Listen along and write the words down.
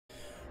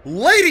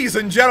Ladies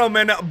and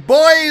gentlemen,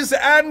 boys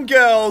and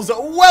girls,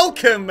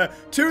 welcome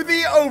to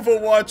the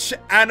Overwatch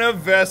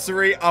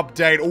anniversary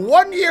update.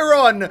 1 year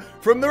on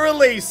from the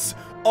release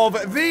of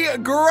the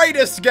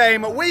greatest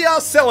game. We are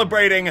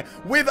celebrating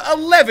with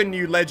 11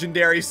 new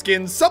legendary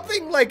skins,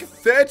 something like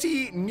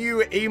 30 new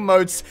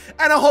emotes,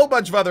 and a whole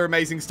bunch of other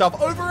amazing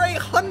stuff. Over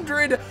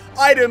 100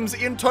 items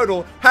in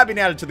total have been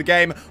added to the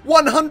game.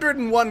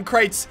 101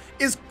 crates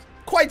is,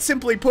 quite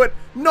simply put,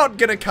 not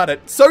gonna cut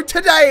it. So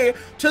today,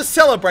 to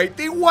celebrate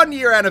the 1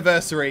 year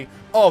anniversary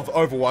of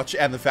Overwatch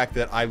and the fact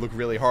that I look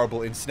really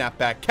horrible in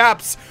snapback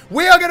caps,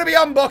 we are gonna be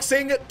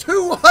unboxing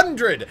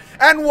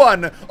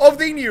 201 of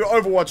the new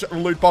Overwatch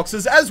loot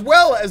boxes, as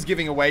well as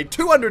giving away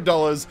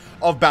 $200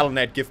 of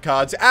Battle.net gift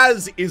cards,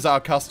 as is our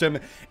custom.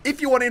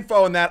 If you want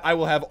info on that, I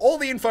will have all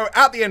the info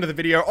at the end of the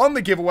video on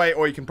the giveaway,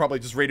 or you can probably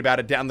just read about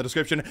it down in the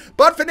description.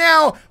 But for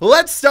now,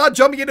 let's start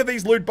jumping into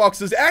these loot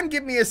boxes, and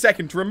give me a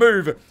second to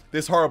remove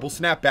this horrible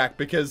snapback,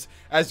 because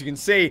as you can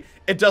see,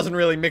 it doesn't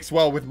really mix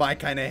well with my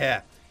kind of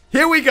hair.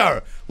 Here we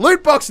go.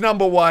 Loot box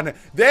number 1.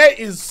 There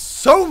is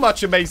so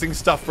much amazing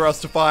stuff for us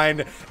to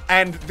find,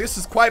 and this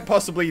is quite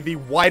possibly the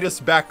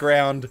widest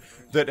background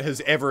that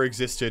has ever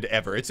existed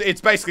ever.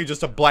 It's basically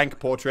just a blank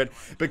portrait,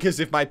 because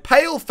if my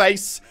pale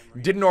face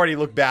didn't already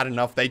look bad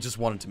enough, they just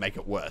wanted to make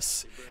it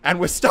worse. And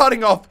we're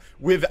starting off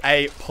with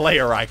a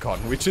player icon,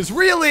 which is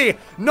really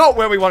not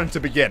where we wanted to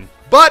begin.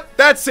 But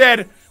that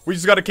said, we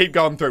just got to keep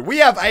going through. We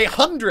have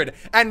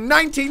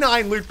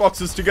 199 loot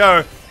boxes to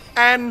go.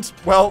 And,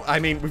 well, I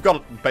mean, we've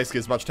got basically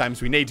as much time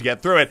as we need to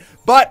get through it,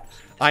 but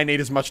I need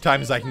as much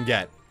time as I can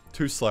get.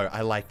 Too slow.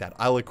 I like that.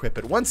 I'll equip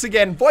it. Once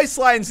again, voice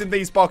lines in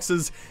these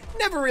boxes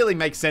never really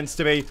make sense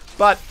to me,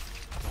 but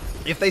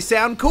if they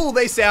sound cool,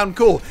 they sound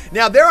cool.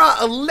 Now, there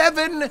are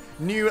 11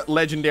 new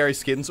legendary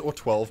skins, or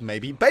 12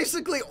 maybe.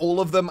 Basically,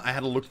 all of them, I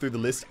had a look through the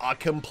list, are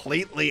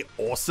completely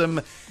awesome.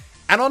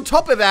 And on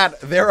top of that,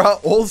 there are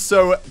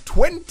also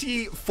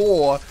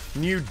 24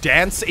 new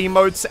dance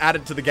emotes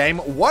added to the game,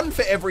 one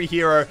for every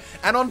hero.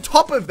 And on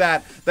top of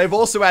that, they've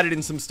also added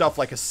in some stuff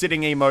like a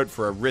sitting emote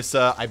for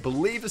Orisa, I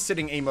believe a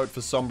sitting emote for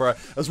Sombra,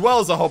 as well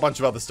as a whole bunch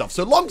of other stuff.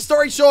 So long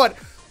story short,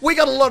 we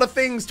got a lot of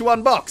things to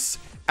unbox.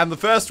 And the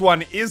first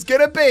one is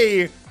gonna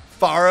be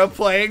Farah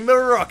playing the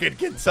rocket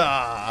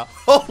guitar.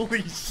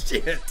 Holy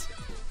shit.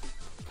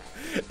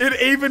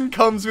 It even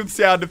comes with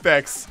sound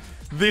effects.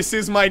 This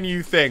is my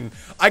new thing.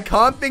 I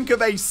can't think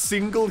of a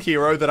single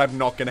hero that I'm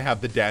not going to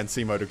have the dance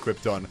emote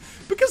equipped on,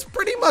 because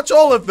pretty much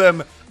all of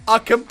them are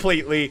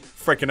completely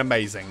freaking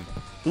amazing.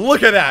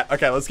 Look at that.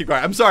 Okay, let's keep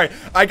going. I'm sorry.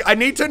 I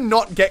need to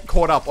not get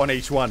caught up on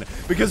each one,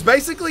 because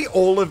basically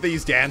all of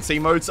these dance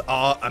emotes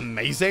are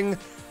amazing.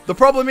 The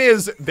problem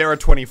is there are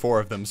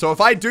 24 of them. So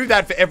if I do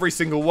that for every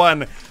single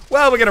one,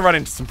 well, we're going to run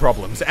into some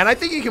problems. And I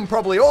think you can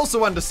probably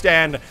also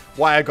understand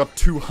why I got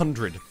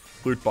 200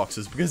 loot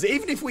boxes, because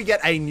even if we get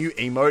a new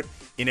emote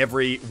in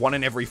every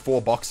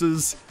 4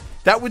 boxes,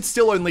 that would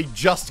still only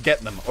just get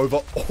them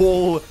over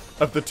all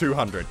of the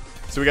 200.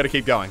 So we got to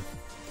keep going.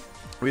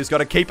 We just got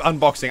to keep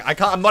unboxing.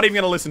 I'm not even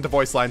going to listen to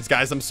voice lines,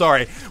 guys. I'm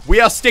sorry.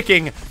 We are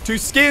sticking to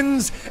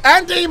skins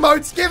and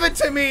emotes. Give it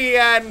to me.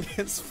 And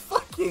it's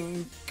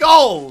fucking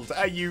gold.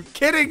 Are you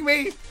kidding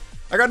me?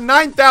 I got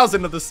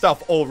 9,000 of the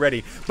stuff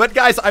already. But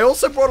guys, I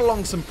also brought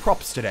along some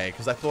props today,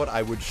 because I thought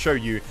I would show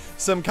you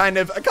some a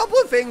couple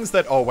of things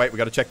that, oh wait, we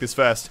got to check this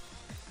first.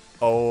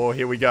 Oh,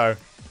 here we go.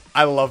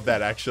 I love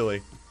that,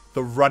 actually.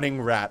 The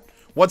running rat.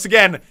 Once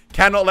again,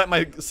 cannot let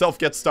myself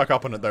get stuck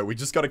up on it, though. We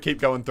just got to keep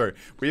going through.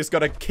 We just got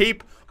to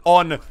keep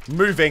on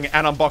moving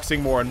and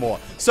unboxing more and more.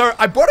 So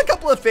I brought a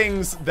couple of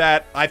things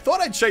that I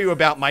thought I'd show you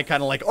about my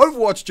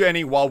Overwatch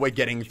journey while we're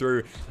getting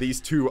through these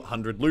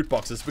 200 loot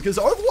boxes, because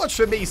Overwatch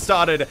for me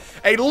started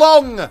a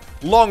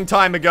long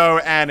time ago,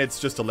 and it's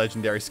just a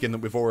legendary skin that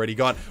we've already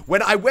got.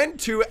 When I went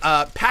to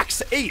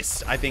PAX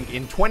East, I think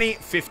in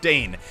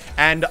 2015,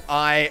 and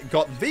I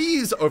got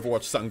these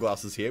Overwatch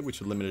sunglasses here,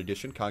 which are limited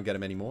edition, can't get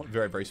them anymore,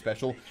 very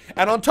special.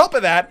 And on top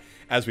of that,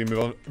 as we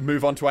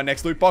move on to our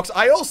next loot box,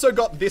 I also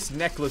got this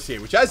necklace here,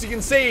 which, as you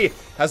can see,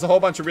 has a whole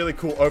bunch of really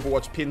cool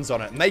Overwatch pins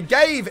on it. And they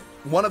gave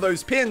one of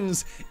those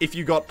pins if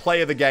you got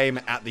Play of the Game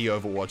at the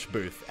Overwatch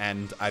booth.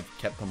 And I've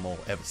kept them all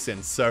ever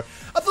since. So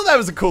I thought that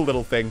was a cool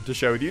little thing to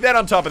share with you. Then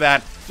on top of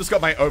that, just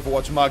got my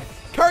Overwatch mug,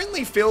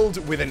 currently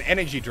filled with an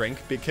energy drink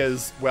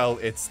because, well,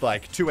 it's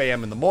like 2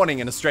 AM in the morning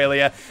in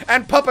Australia,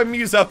 and Papa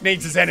Musup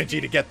needs his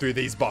energy to get through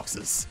these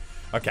boxes.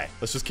 Okay,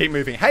 let's just keep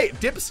moving. Hey,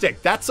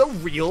 dipstick, that's a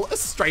real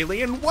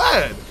Australian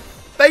word.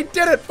 They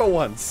did it for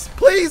once.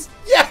 Please,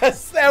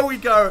 yes, there we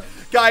go.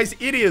 Guys,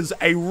 it is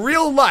a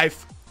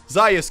real-life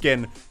Zarya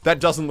skin that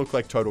doesn't look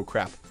like total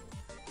crap.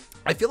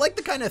 I feel like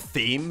the kind of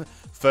theme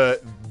for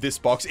this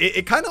box,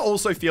 it kind of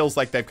also feels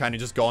like they've kind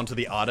of just gone to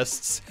the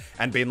artists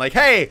and been like,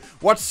 hey,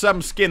 what's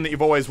some skin that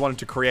you've always wanted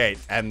to create?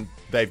 And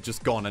they've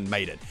just gone and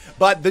made it.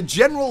 But the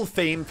general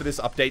theme for this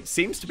update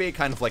seems to be a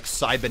kind of like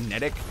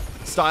cybernetic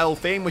style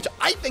theme, which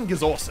I think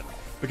is awesome,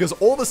 because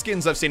all the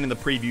skins I've seen in the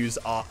previews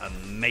are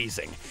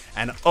amazing.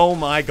 And oh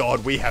my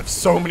god, we have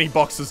so many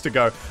boxes to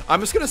go. I'm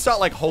just gonna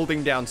start like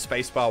holding down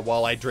spacebar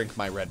while I drink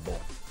my Red Bull.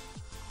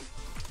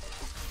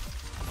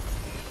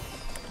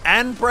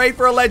 and pray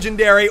for a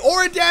legendary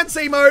or a dance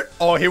emote.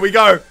 Oh, here we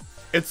go.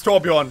 It's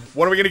Torbjorn.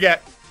 What are we gonna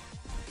get?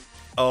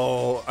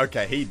 Oh,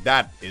 okay.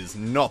 That is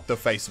not the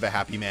face of a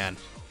happy man.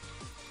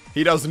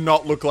 He does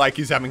not look like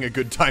he's having a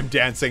good time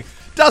dancing.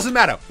 Doesn't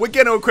matter. We're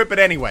gonna equip it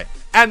anyway.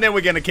 And then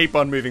we're gonna keep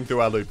on moving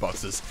through our loot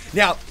boxes.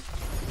 Now,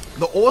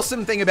 the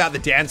awesome thing about the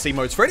dance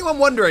emotes, for anyone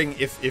wondering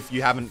if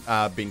you haven't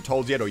been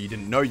told yet or you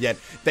didn't know yet,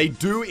 they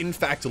do in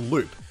fact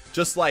loop.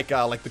 Just like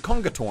the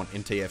conga taunt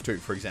in TF2,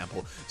 for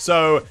example.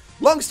 So,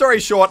 long story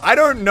short, I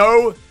don't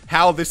know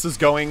how this is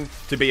going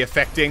to be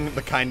affecting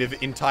the kind of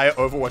entire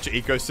Overwatch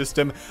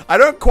ecosystem. I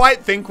don't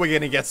quite think we're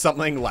going to get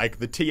something like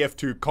the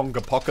TF2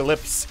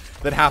 Kongapocalypse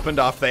that happened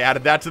after they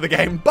added that to the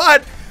game,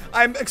 but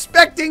I'm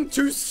expecting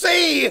to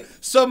see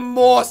some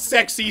more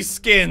sexy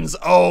skins.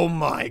 Oh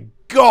my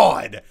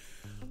god.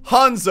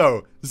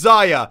 Hanzo,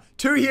 Xayah,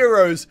 two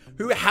heroes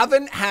who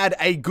haven't had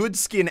a good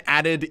skin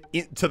added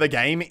to the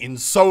game in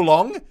so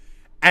long,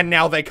 and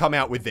now they come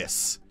out with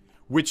this,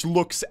 which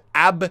looks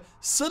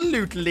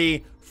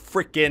absolutely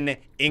freaking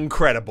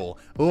incredible.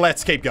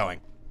 Let's keep going.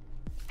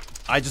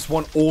 I just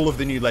want all of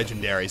the new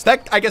legendaries.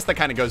 That, I guess that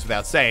kind of goes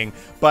without saying,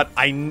 but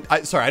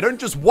sorry, I don't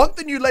just want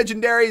the new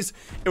legendaries.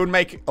 It would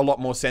make a lot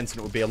more sense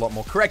and it would be a lot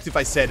more correct if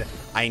I said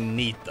I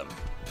need them.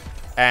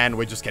 And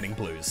we're just getting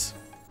blues.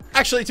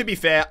 Actually, to be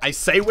fair, I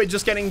say we're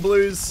just getting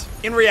blues.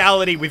 In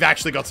reality, we've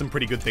actually got some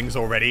pretty good things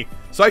already,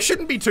 so I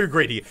shouldn't be too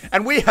greedy.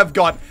 And we have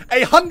got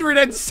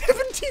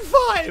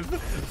 175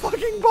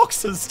 fucking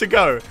boxes to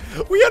go.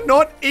 We are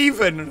not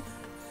even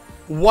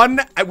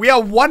we are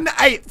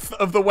 1/8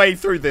 of the way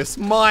through this.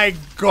 My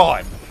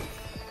god.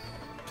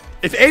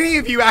 If any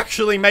of you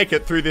actually make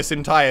it through this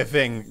entire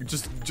thing,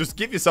 just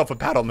give yourself a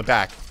pat on the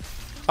back.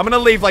 I'm gonna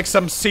leave like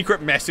some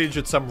secret message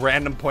at some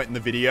random point in the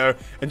video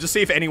and just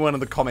see if anyone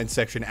in the comment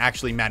section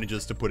actually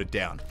manages to put it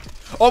down.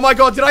 Oh my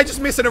god, did I just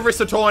miss an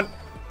Orisa taunt?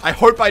 I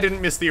hope I didn't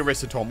miss the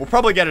Orisa taunt. We'll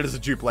probably get it as a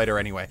dupe later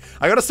anyway.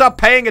 I gotta start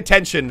paying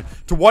attention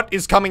to what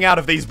is coming out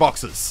of these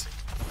boxes,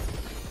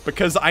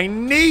 because I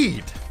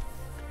need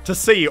to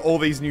see all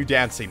these new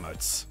dance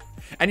emotes.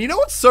 And you know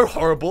what's so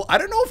horrible? I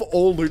don't know if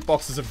all loot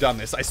boxes have done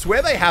this. I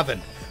swear they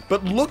haven't.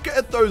 But look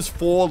at those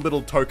 4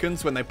 little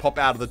tokens when they pop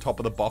out of the top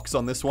of the box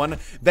on this one.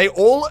 They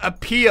all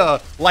appear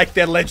like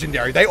they're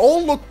legendary. They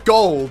all look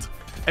gold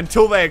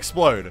until they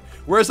explode.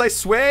 Whereas I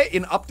swear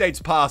in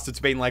updates past, it's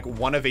been like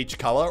one of each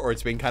color, or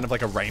it's been kind of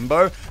like a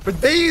rainbow. But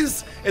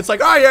these, it's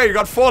like, oh yeah, you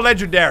got 4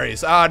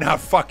 legendaries. Oh no,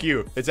 fuck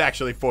you. It's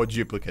actually 4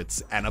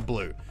 duplicates and a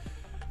blue.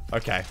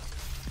 Okay.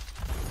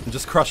 And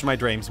just crush my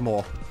dreams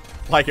more.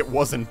 Like it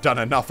wasn't done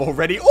enough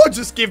already. Or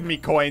just give me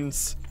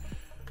coins.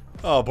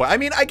 Oh boy, I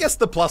mean, I guess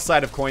the plus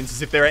side of coins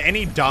is if there are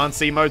any dance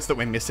emotes that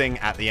we're missing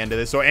at the end of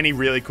this, or any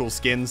really cool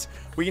skins,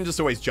 we can just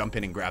always jump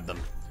in and grab them.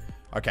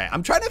 Okay,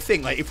 I'm trying to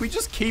think, like, if we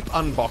just keep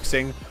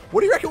unboxing,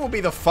 what do you reckon will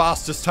be the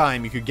fastest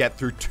time you could get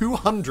through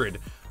 200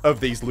 of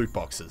these loot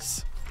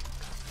boxes?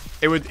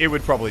 It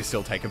would probably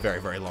still take a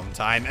very, very long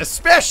time,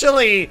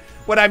 especially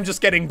when I'm just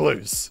getting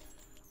blues.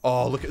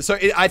 Oh, look. So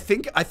I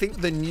think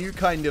the new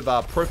kind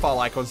of profile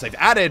icons they've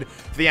added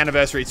for the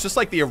anniversary, it's just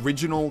like the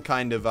original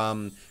kind of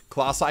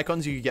class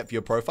icons you could get for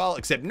your profile,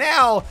 except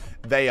now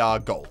they are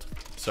gold.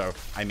 So,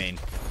 I mean,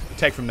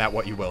 take from that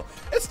what you will.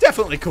 It's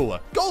definitely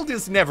cooler. Gold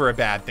is never a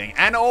bad thing.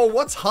 And oh,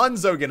 what's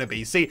Hanzo gonna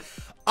be? See,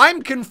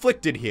 I'm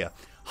conflicted here.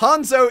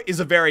 Hanzo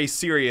is a very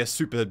serious,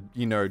 super,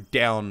 you know,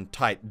 down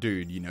tight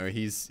dude. You know,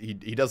 he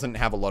doesn't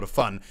have a lot of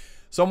fun.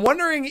 So I'm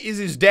wondering, is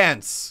his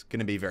dance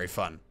gonna be very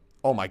fun?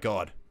 Oh my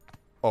god.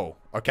 Oh,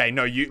 okay,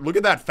 no, you look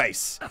at that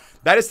face.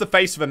 That is the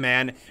face of a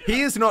man.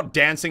 He is not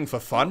dancing for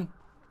fun.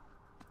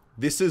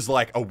 This is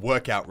like a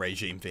workout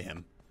regime for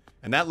him.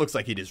 And that looks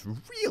like it is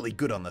really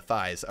good on the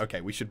thighs. Okay,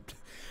 we should...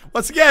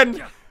 Once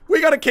again, we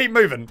gotta keep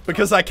moving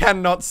because I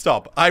cannot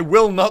stop. I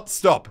will not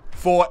stop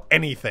for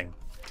anything.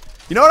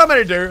 You know what I'm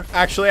gonna do?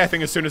 Actually, I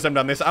think as soon as I'm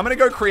done this, I'm gonna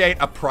go create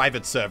a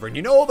private server. And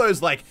you know all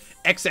those, like,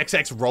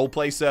 XXX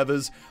roleplay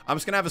servers? I'm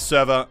just gonna have a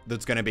server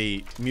that's gonna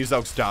be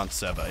Muzog's dance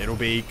server. It'll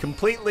be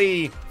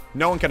completely...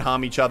 No one can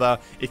harm each other.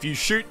 If you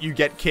shoot, you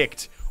get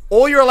kicked.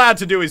 All you're allowed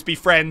to do is be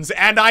friends,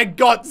 and I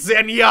got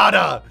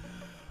Zenyatta!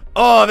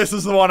 Oh, this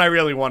is the one I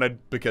really wanted,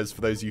 because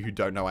for those of you who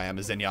don't know, I am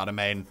a Zenyatta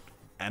main,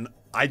 and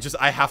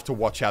I have to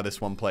watch how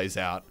this one plays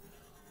out.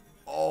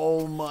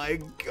 Oh my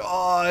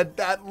god,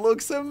 that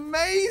looks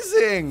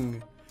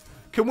amazing!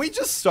 Can we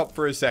just stop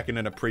for a second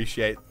and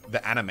appreciate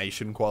the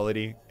animation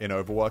quality in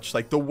Overwatch?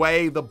 Like, the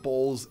way the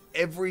balls,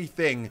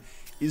 everything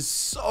is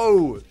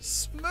so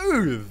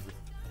smooth.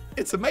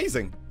 It's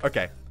amazing.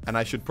 Okay, and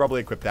I should probably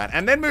equip that.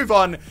 And then move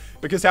on,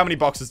 because how many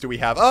boxes do we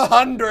have?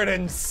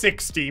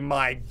 160,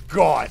 my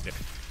god.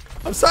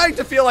 I'm starting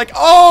to feel like,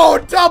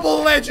 oh, double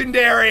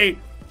legendary.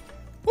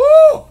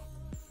 Woo!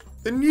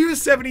 The new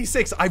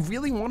 76. I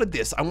really wanted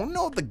this. I want to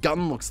know what the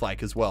gun looks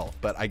like as well,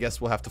 but I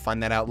guess we'll have to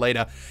find that out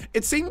later.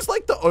 It seems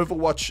like the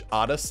Overwatch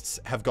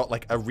artists have got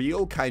like a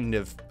real kind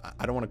of,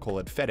 I don't want to call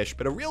it fetish,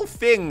 but a real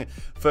thing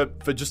for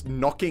just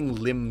knocking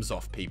limbs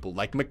off people.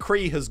 Like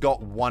McCree has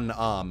got one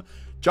arm.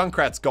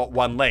 Junkrat's got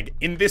one leg.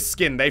 In this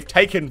skin, they've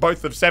taken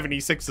both of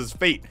 76's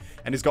feet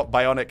and he's got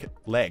bionic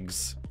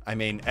legs. I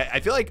mean, I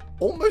feel like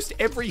almost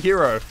every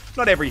hero,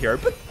 not every hero,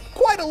 but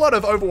quite a lot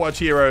of Overwatch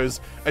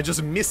heroes are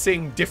just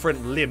missing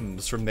different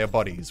limbs from their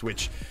bodies,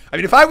 which, I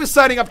mean, if I was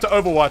signing up to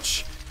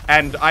Overwatch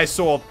and I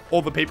saw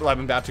all the people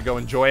I'm about to go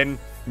and join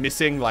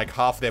missing like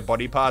half their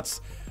body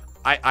parts,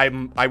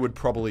 I would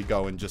probably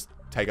go and just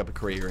take up a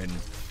career in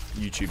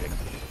YouTubing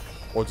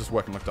or just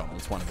work at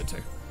McDonald's, one of the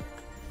two.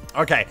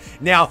 Okay,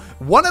 now,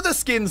 one of the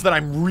skins that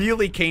I'm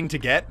really keen to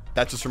get,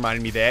 that just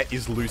reminded me there,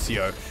 is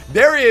Lucio.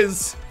 There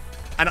is,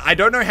 and I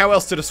don't know how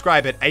else to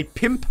describe it, a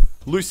pimp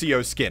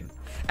Lucio skin.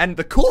 And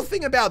the cool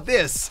thing about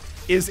this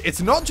is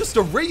it's not just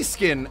a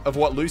reskin of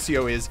what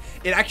Lucio is,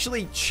 it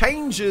actually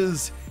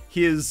changes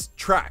his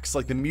tracks,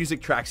 like the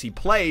music tracks he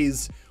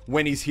plays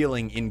when he's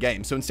healing in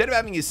game. So instead of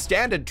having his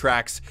standard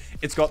tracks,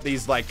 it's got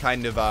these like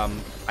kind of,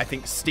 I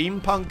think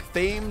steampunk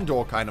themed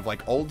or kind of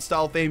like old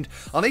style themed.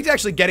 I'll need to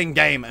actually get in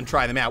game and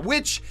try them out,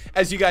 which,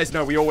 as you guys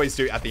know, we always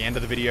do at the end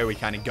of the video. We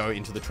kind of go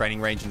into the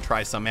training range and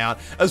try some out,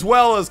 as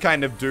well as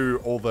kind of do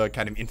all the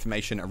kind of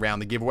information around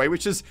the giveaway,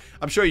 which is,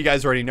 I'm sure you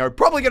guys already know,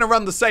 probably going to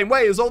run the same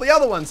way as all the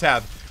other ones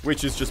have,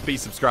 which is just be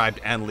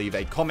subscribed and leave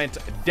a comment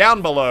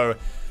down below.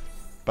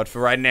 But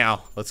for right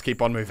now, let's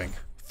keep on moving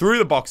through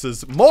the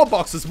boxes, more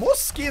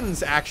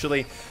skins,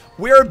 actually.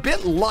 We're a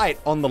bit light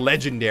on the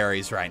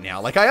legendaries right now.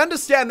 Like, I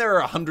understand there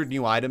are 100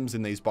 new items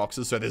in these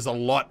boxes, so there's a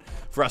lot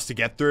for us to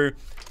get through,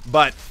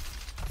 but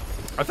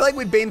I feel like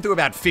we've been through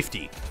about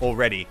 50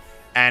 already,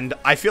 and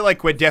I feel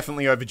like we're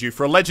definitely overdue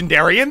for a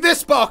legendary in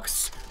this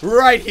box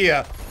right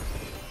here.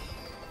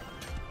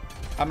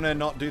 I'm gonna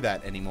not do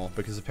that anymore,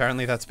 because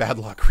apparently that's bad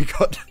luck. We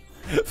got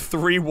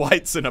 3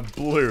 whites and a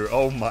blue.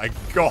 Oh my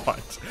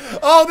god.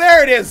 Oh,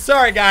 there it is.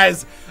 Sorry,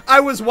 guys. I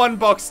was 1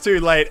 box too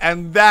late,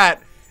 and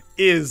that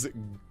is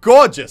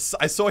gorgeous.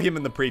 I saw him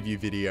in the preview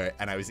video,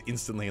 and I was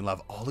instantly in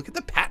love. Oh, look at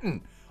the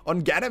pattern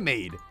on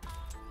Ganymede.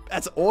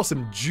 That's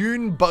awesome.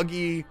 June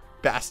Buggy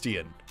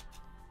Bastion.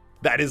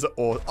 That is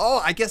awesome.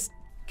 Oh, I guess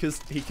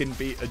because he can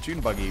be a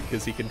June Buggy,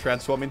 because he can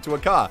transform into a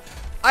car.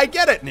 I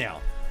get it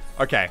now.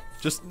 Okay,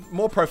 just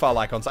more profile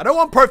icons. I don't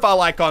want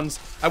profile icons.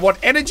 I want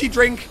energy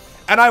drink.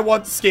 And I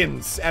want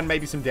skins and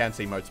maybe some dance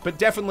emotes, but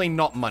definitely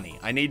not money.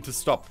 I need to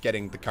stop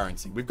getting the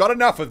currency. We've got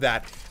enough of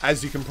that,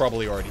 as you can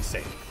probably already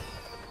see.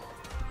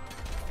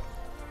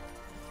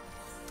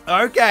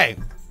 Okay.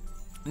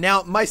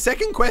 Now, my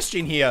second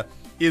question here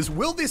is,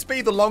 will this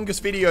be the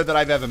longest video that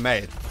I've ever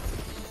made?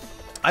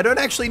 I don't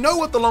actually know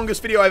what the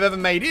longest video I've ever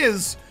made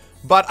is,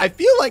 but I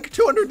feel like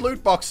 200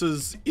 loot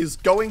boxes is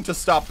going to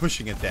start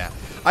pushing it there.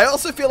 I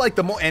also feel like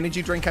the more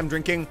energy drink I'm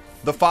drinking,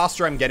 the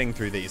faster I'm getting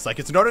through these. Like,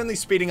 it's not only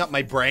speeding up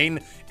my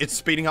brain, it's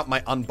speeding up my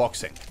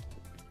unboxing.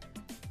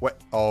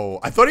 What? Oh,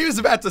 I thought he was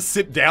about to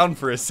sit down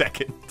for a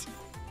second.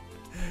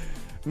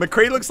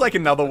 McCree looks like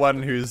another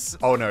one who's...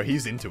 Oh no,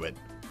 he's into it.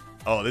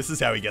 Oh, this is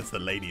how he gets the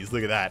ladies.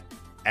 Look at that.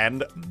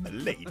 And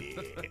milady.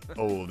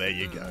 Oh, there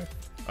you go.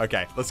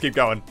 Okay, let's keep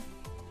going.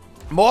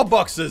 More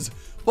boxes,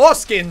 more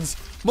skins,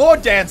 more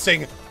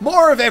dancing,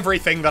 more of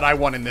everything that I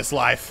want in this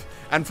life.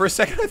 And for a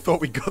second, I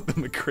thought we got the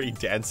McCree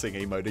dancing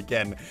emote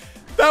again.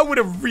 That would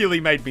have really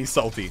made me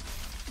salty.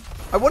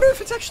 I wonder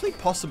if it's actually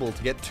possible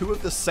to get 2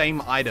 of the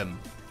same item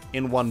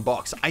in 1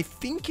 box. I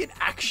think it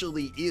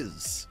actually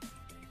is.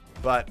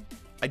 But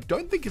I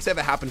don't think it's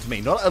ever happened to me.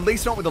 Not, at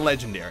least not with a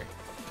legendary.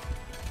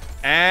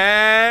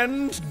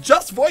 And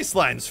just voice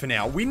lines for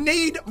now. We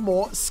need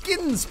more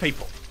skins,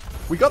 people.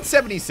 We got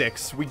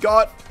 76. We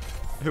got...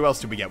 Who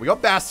else did we get? We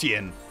got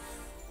Bastion.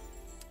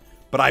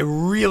 But I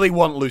really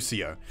want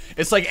Lucio.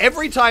 It's like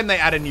every time they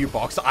add a new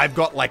box, I've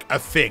got like a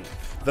thing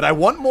that I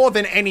want more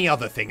than any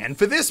other thing. And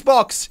for this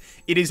box,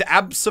 it is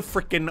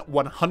abso-frickin'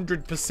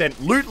 100%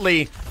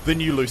 lootly the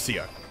new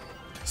Lucio.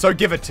 So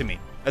give it to me.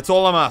 That's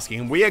all I'm asking.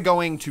 And we are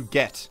going to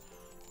get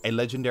a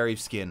legendary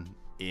skin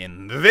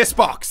in this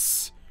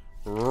box.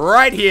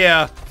 Right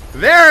here.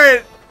 There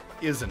it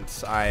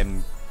isn't.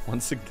 I'm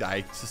once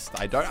again,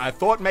 I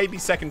thought maybe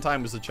second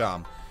time was a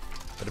charm.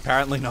 But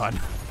apparently not.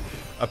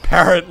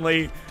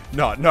 Apparently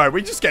not. No,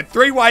 we just get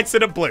 3 whites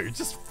and a blue.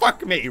 Just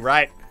fuck me,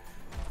 right?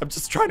 I'm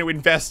just trying to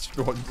invest.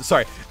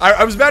 Sorry,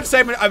 I was about to say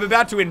I'm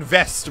about to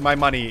invest my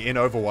money in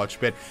Overwatch,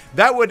 but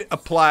that would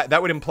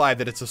imply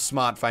that it's a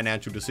smart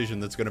financial decision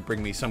that's going to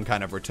bring me some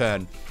kind of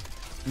return.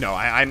 No,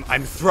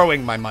 I'm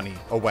throwing my money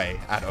away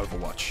at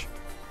Overwatch.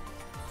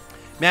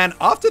 Man,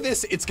 after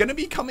this, it's going to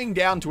be coming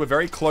down to a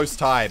very close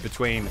tie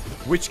between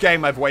which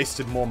game I've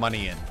wasted more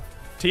money in,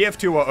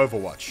 TF2 or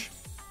Overwatch.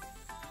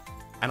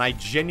 And I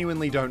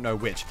genuinely don't know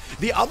which.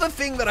 The other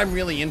thing that I'm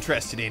really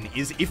interested in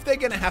is if they're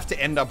going to have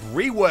to end up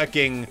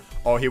reworking...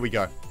 Oh, here we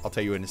go. I'll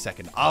tell you in a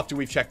second. After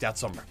we've checked out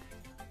Sombra.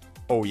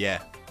 Oh,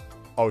 yeah.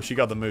 Oh, she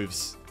got the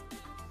moves.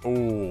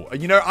 Oh,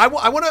 you know, I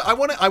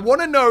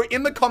want to know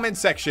in the comment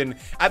section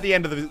at the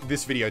end of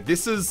this video.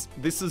 This is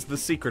the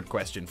secret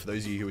question for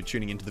those of you who are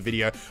tuning into the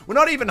video. We're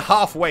not even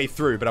halfway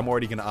through, but I'm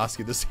already going to ask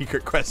you the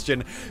secret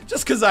question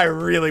just because I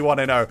really want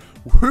to know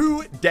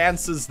who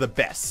dances the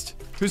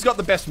best. Who's got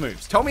the best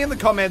moves? Tell me in the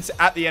comments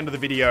at the end of the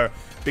video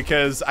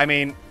because, I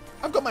mean,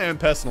 I've got my own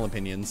personal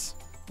opinions,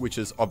 which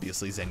is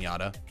obviously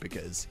Zenyatta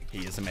because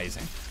he is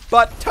amazing.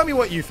 But tell me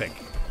what you think.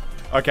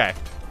 Okay.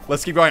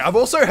 Let's keep going. I've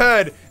also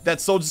heard that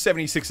Soldier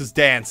 76's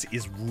dance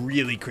is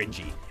really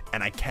cringy,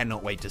 and I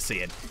cannot wait to see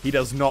it. He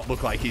does not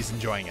look like he's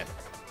enjoying it.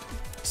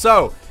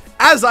 So,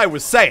 as I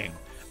was saying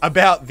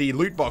about the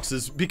loot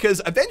boxes, because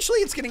eventually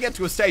it's going to get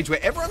to a stage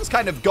where everyone's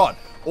kind of got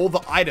all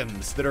the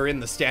items that are in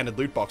the standard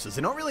loot boxes.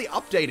 They're not really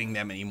updating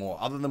them anymore,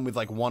 other than with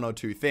like 1 or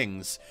 2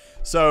 things.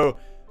 So,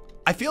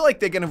 I feel like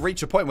they're going to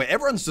reach a point where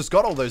everyone's just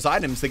got all those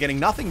items, they're getting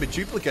nothing but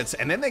duplicates,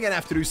 and then they're going to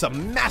have to do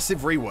some massive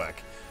rework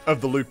of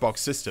the loot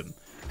box system.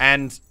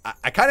 And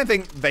I kind of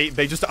think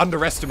they just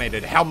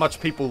underestimated how much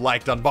people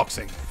liked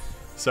unboxing.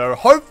 So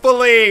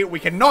hopefully we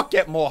can not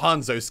get more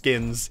Hanzo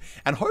skins,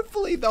 and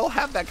hopefully they'll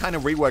have that kind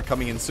of rework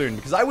coming in soon,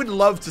 because I would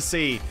love to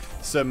see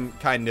some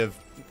kind of,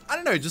 I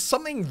don't know, just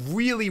something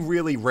really,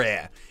 really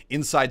rare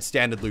inside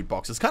standard loot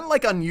boxes. Kind of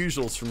like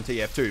unusuals from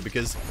TF2,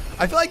 because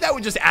I feel like that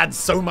would just add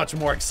so much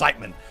more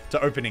excitement to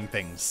opening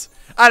things.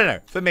 I don't know,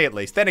 for me at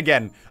least. Then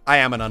again, I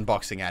am an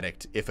unboxing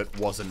addict, if it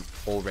wasn't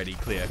already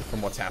clear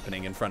from what's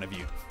happening in front of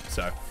you.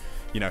 So,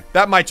 you know,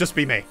 that might just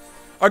be me.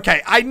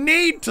 Okay, I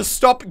need to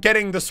stop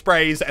getting the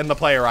sprays and the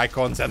player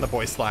icons and the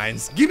voice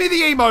lines. Give me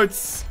the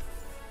emotes!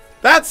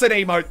 That's an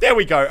emote. There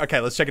we go. Okay,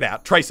 let's check it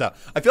out. Tracer.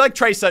 I feel like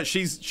Tracer,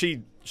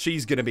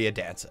 she's gonna be a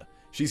dancer.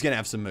 She's gonna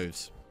have some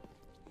moves.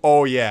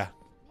 Oh, yeah.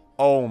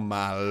 Oh,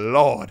 my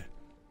lord.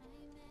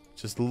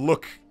 Just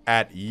look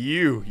at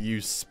you, you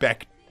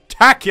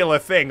spectacular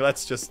thing.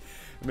 Let's just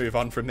move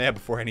on from there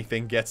before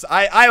anything gets...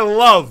 I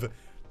love,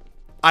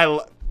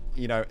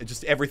 you know,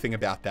 just everything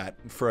about that.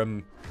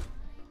 From,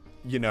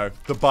 you know,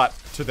 the butt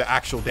to the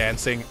actual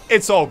dancing.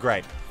 It's all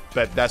great.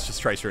 But that's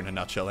just Tracer in a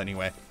nutshell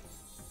anyway.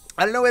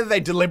 I don't know whether they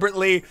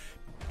deliberately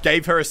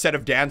gave her a set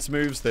of dance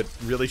moves that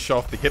really show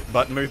off the hip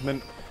button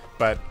movement.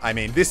 But, I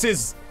mean, this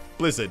is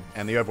Blizzard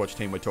and the Overwatch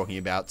team we're talking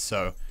about,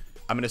 so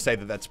I'm going to say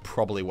that that's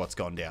probably what's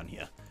gone down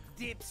here.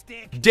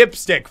 Dipstick.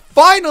 Dipstick.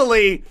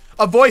 Finally,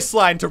 a voice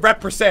line to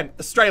represent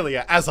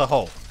Australia as a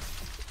whole.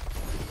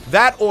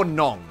 That or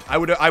Nong. I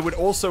would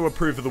also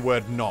approve of the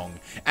word Nong.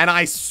 And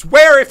I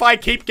swear if I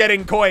keep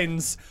getting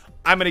coins,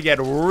 I'm going to get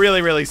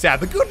really, really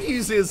sad. The good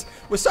news is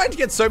we're starting to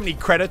get so many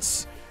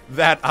credits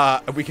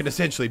that we can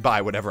essentially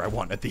buy whatever I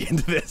want at the end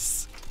of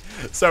this.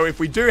 So if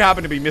we do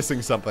happen to be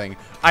missing something,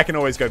 I can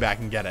always go back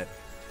and get it.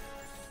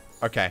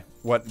 Okay,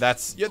 what,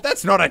 that's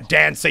not a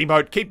dance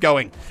emote. Keep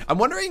going. I'm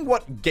wondering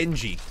what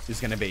Genji is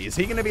going to be. Is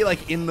he going to be,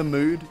 like, in the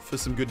mood for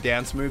some good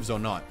dance moves or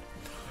not?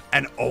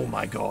 And, oh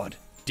my god,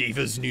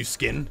 D.Va's new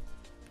skin.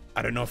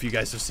 I don't know if you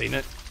guys have seen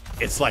it.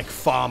 It's like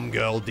Farm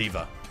Girl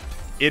D.Va.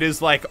 It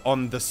is, like,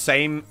 on the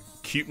same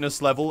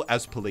cuteness level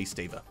as Police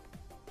D.Va.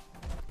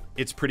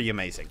 It's pretty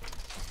amazing.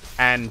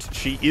 And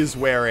she is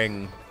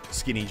wearing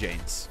skinny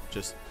jeans.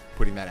 Just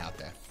putting that out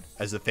there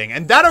as a thing.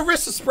 And that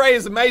Orisa spray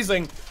is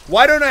amazing.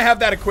 Why don't I have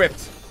that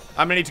equipped?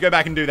 I'm gonna need to go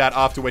back and do that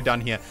after we're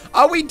done here.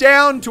 Are we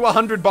down to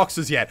 100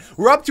 boxes yet?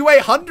 We're up to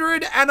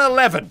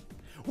 111.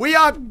 We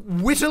are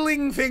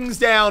whittling things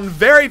down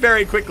very,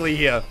 very quickly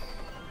here.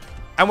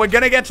 And we're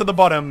gonna get to the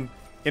bottom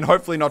in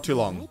hopefully not too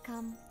long.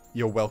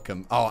 You're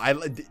welcome. Oh,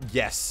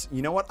 yes.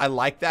 You know what? I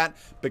like that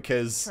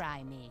because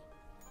try me.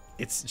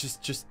 It's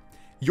just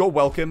you're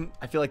welcome.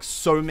 I feel like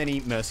so many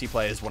Mercy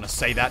players want to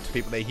say that to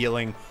people they're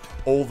healing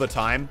all the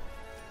time.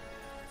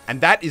 And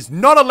that is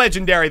not a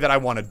legendary that I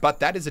wanted, but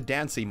that is a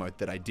dance emote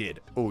that I did.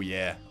 Oh,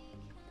 yeah.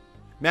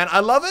 Man, I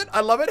love it.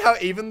 I love it how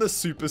even the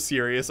super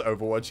serious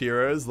Overwatch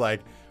heroes,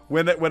 like,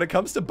 when it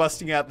comes to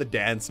busting out the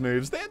dance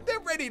moves, they're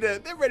ready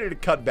to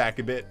cut back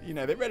a bit. You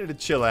know, they're ready to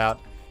chill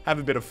out, have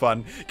a bit of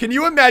fun. Can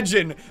you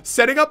imagine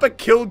setting up a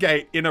kill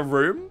gate in a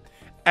room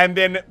and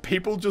then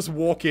people just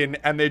walk in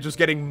and they're just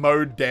getting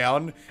mowed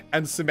down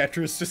and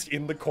Symmetra's just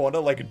in the corner,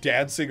 like,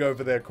 dancing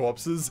over their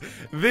corpses?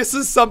 This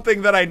is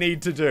something that I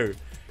need to do.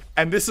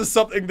 And this is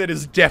something that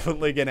is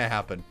definitely gonna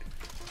happen.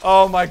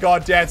 Oh my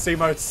god, dance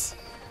emotes.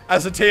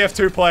 As a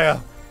TF2 player,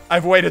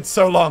 I've waited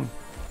so long.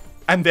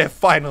 And they're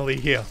finally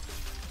here.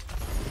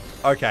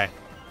 Okay.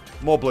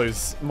 More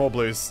blues. More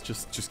blues.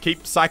 Just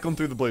keep cycling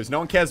through the blues. No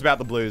one cares about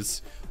the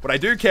blues. What I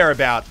do care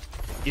about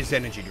is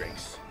energy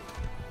drinks.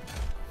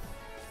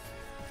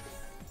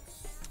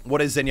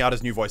 What is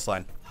Zenyatta's new voice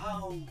line?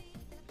 How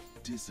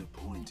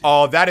disappointing.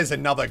 Oh, that is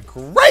another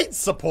great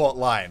support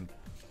line.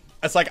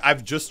 It's like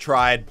I've just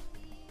tried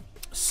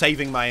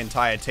saving my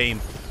entire team.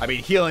 I've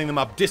been healing them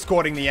up,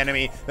 discording the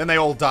enemy, then they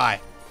all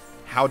die.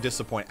 How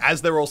disappointing.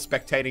 As they're all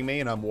spectating me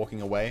and I'm walking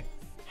away,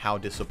 how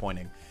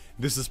disappointing.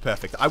 This is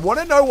perfect. I want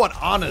to know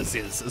what Anna's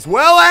is as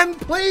well, and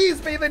please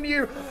be the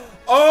new...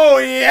 Oh,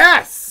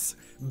 yes!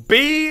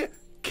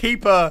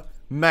 Beekeeper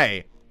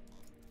May.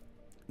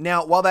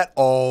 Now, while that...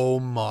 Oh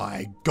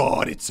my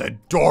god, it's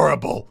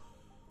adorable.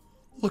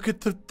 Look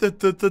at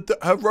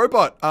her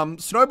robot.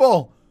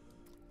 Snowball.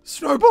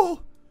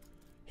 Snowball.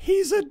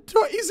 He's even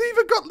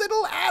got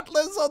little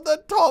antlers on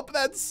the top.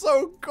 That's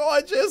so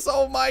gorgeous.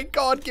 Oh my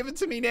god, give it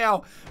to me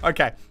now.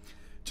 Okay.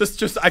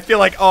 I feel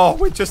like, oh,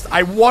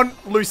 I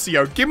want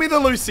Lucio. Give me the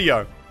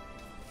Lucio.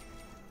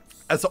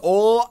 That's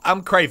all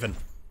I'm craving.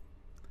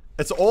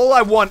 That's all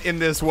I want in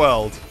this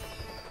world.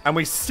 And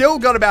we still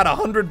got about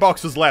 100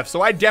 boxes left,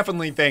 so I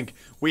definitely think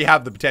we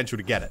have the potential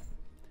to get it.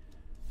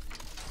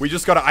 We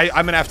just gotta,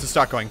 I'm gonna have to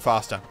start going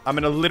faster. I'm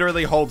gonna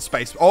literally hold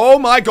space. Oh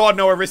my god,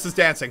 no, Arissa's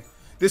dancing.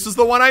 This is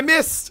the one I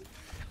missed.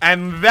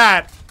 And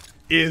that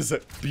is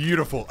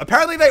beautiful.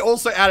 Apparently they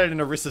also added an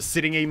Arissa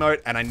sitting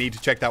emote, and I need to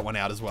check that one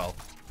out as well.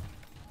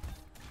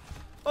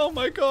 Oh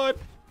my god.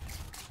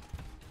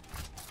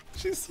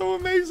 She's so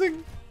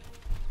amazing.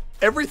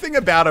 Everything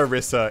about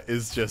Arissa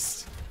is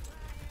just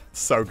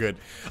so good.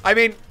 I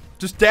mean,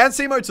 just dance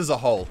emotes as a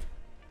whole.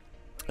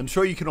 I'm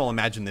sure you can all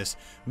imagine this.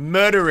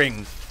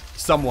 Murdering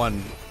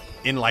someone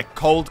in like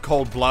cold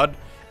blood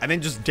and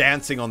then just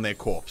dancing on their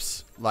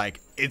corpse.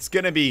 Like, it's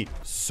gonna be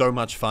so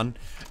much fun.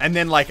 And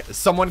then like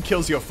someone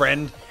kills your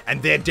friend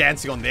and they're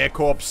dancing on their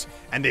corpse,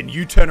 and then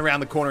you turn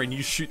around the corner and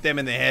you shoot them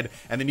in the head,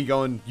 and then you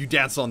go and you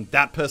dance on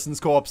that person's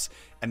corpse,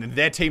 and then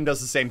their team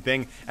does the same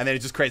thing, and then it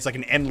just creates like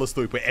an endless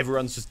loop where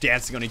everyone's just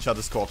dancing on each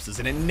other's corpses,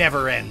 and it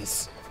never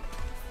ends.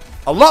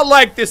 A lot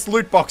like this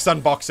loot box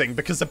unboxing,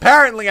 because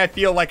apparently I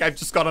feel like I've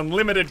just got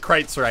unlimited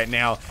crates right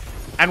now,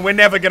 and we're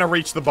never gonna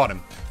reach the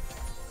bottom.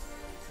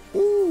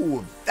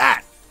 Ooh,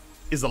 that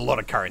is a lot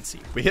of currency.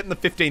 We're hitting the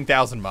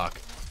 15,000 mark.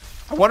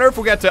 I wonder if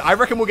we'll get to, I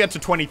reckon we'll get to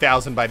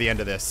 20,000 by the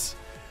end of this.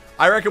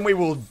 I reckon we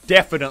will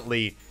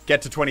definitely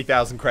get to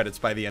 20,000 credits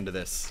by the end of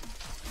this.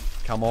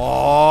 Come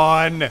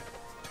on.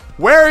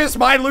 Where is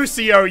my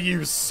Lucio,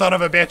 you son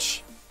of a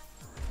bitch?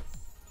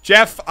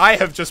 Jeff, I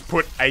have just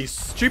put a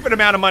stupid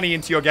amount of money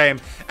into your game.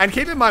 And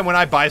keep in mind, when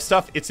I buy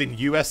stuff, it's in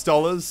US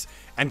dollars.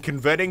 And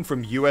converting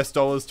from US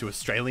dollars to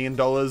Australian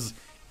dollars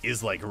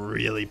is like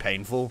really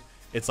painful.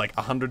 It's like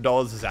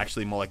 $100 is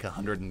actually more like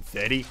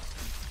 130.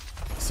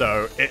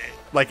 So,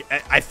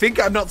 I think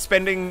I'm not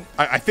spending...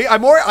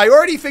 I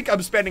already think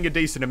I'm spending a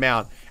decent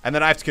amount. And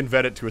then I have to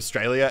convert it to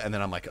Australia. And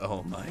then I'm like,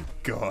 oh my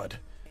god.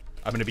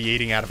 I'm going to be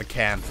eating out of a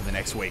can for the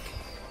next week.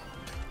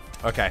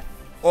 Okay.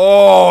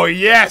 Oh,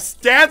 yes!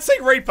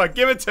 Dancing Reaper!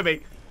 Give it to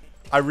me!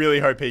 I really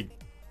hope he...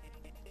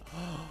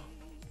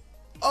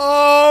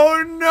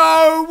 Oh,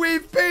 no!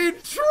 We've been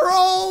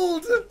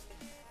trolled!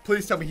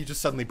 Please tell me he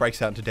just suddenly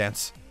breaks out into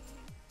dance.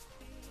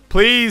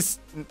 Please!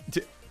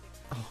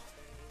 Oh.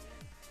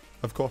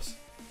 Of course.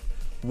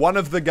 One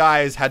of the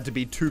guys had to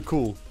be too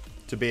cool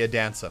to be a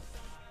dancer.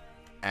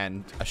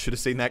 And I should have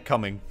seen that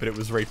coming, but it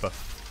was Reaper.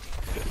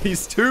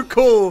 He's too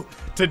cool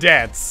to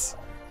dance.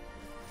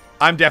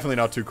 I'm definitely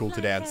not too cool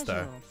to dance,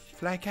 though.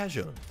 Fly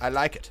casual. I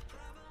like it.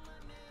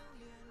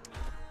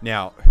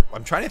 Now,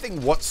 I'm trying to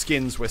think what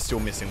skins we're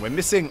still missing. We're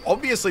missing,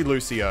 obviously,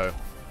 Lucio.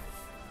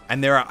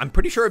 And there are, I'm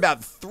pretty sure,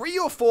 about 3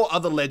 or 4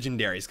 other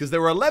legendaries. Because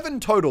there were 11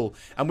 total,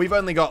 and we've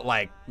only got,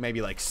 like,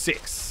 maybe, like,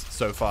 6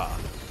 so far.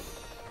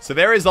 So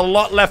there is a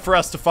lot left for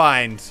us to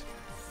find.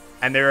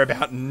 And there are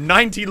about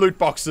 90 loot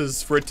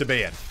boxes for it to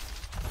be in.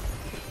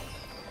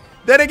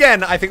 Then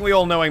again, I think we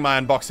all knowing my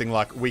unboxing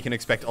luck, we can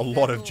expect a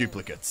lot of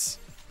duplicates.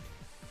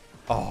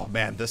 Oh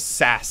man, the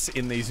sass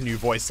in these new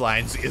voice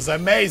lines is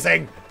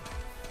amazing.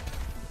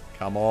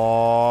 Come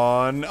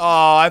on.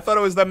 Oh, I thought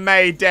it was the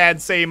May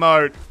dance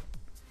emote.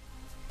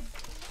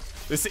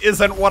 This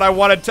isn't what I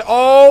wanted to.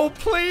 Oh,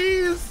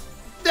 please.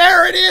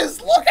 There it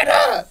is. Look at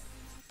her.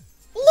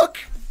 Look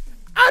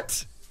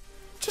at.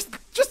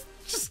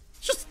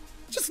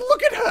 Just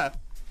look at her.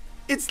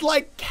 It's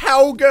like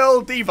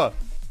Cowgirl Diva.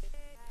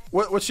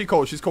 What's she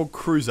called? She's called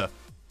Cruiser.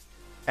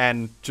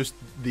 And just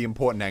the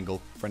important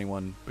angle for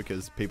anyone,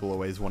 because people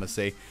always want to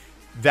see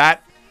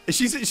that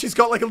she's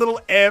got like a little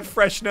air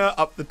freshener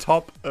up the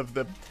top of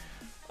the...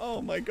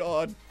 Oh my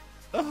god.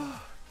 Ugh.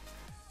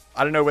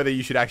 I don't know whether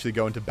you should actually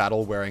go into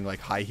battle wearing like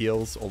high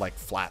heels or like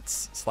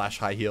flats /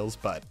 high heels,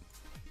 but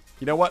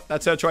you know what?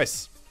 That's her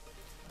choice.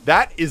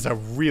 That is a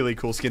really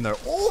cool skin though.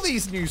 All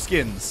these new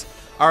skins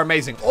are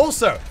amazing.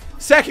 Also,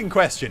 second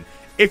question.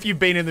 If you've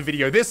been in the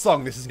video this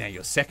long, this is now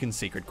your second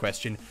secret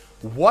question.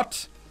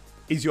 What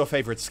is your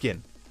favorite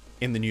skin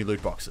in the new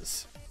loot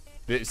boxes?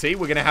 See,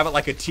 we're going to have it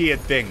like a tiered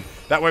thing.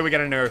 That way we're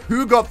going to know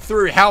who got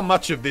through how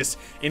much of this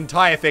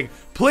entire thing.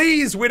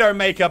 Please,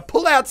 Widowmaker,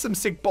 pull out some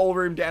sick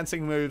ballroom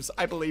dancing moves.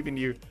 I believe in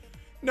you.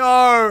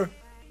 No.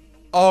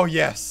 Oh,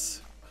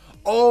 yes.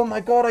 Oh my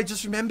god, I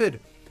just remembered.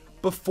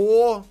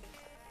 Before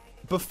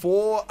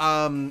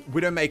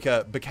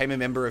Widowmaker became a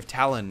member of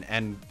Talon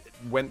and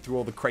went through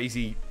all the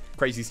crazy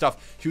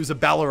stuff, she was a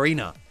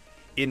ballerina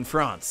in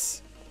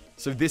France.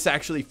 So this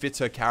actually fits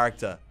her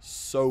character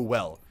so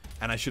well.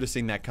 And I should have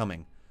seen that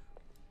coming.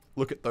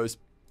 Look at those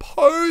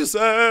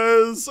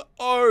poses.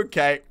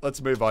 Okay,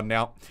 let's move on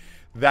now.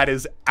 That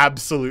is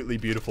absolutely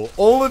beautiful.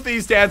 All of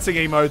these dancing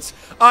emotes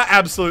are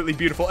absolutely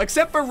beautiful,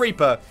 except for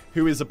Reaper,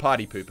 who is a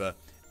party pooper.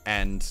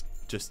 And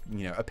just,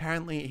 you know,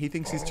 apparently he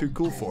thinks he's too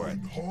cool for it.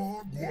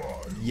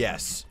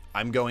 Yes,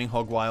 I'm going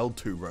hog wild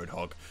too,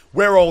 Roadhog.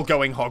 We're all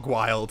going hog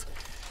wild.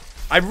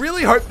 I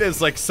really hope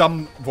there's like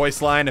some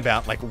voice line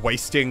about like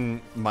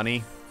wasting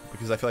money,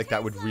 because I feel like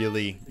that would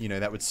really, you know,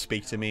 that would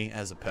speak to me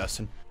as a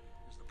person.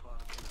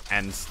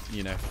 And,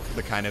 you know,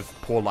 the kind of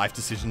poor life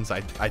decisions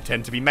I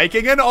tend to be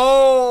making. And,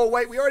 oh,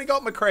 wait, we already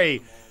got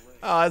McCree.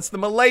 It's the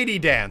Milady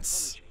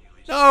dance.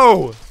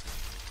 No.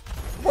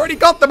 We've already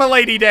got the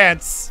Milady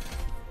dance.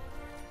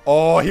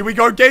 Oh, here we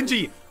go,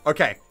 Genji.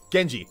 Okay,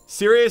 Genji.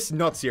 Serious?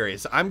 Not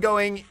serious. I'm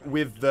going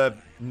with the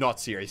not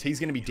serious. He's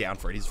going to be down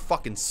for it. He's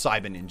fucking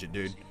cyber ninja,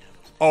 dude.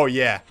 Oh,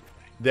 yeah.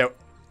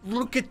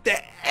 Look at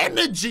the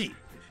energy.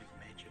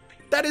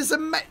 That is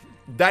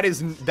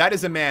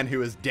a man who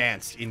has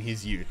danced in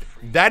his youth.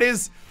 That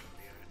is...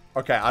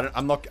 Okay,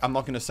 I'm not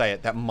going to say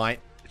it. That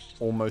might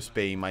almost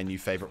be my new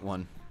favorite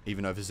one,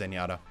 even over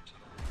Zenyatta.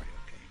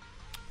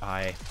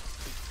 I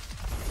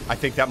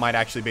think that might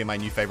actually be my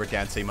new favorite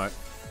dance emote.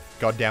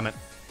 God damn it.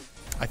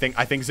 I think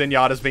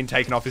Zenyatta's been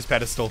taken off his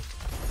pedestal.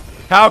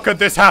 How could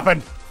this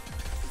happen?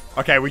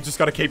 Okay, we just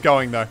got to keep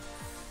going, though.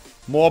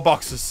 More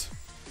boxes.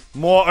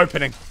 More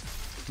opening.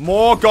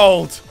 More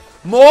gold.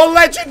 More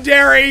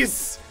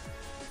legendaries!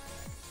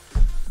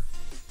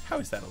 How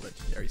is that a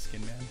legendary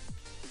skin, man?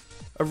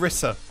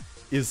 Orisa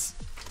is...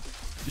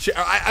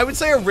 I would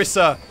say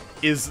Orisa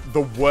is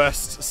the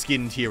worst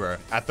skinned hero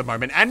at the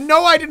moment. And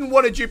no, I didn't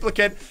want a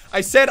duplicate.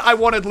 I said I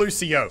wanted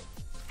Lucio.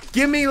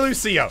 Give me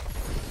Lucio.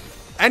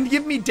 And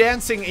give me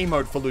dancing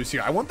emote for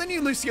Lucio. I want the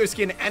new Lucio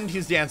skin and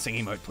his dancing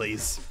emote,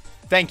 please.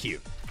 Thank you.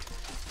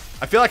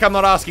 I feel like I'm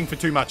not asking for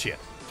too much here.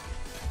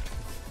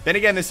 Then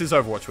again, this is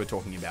Overwatch we're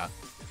talking about.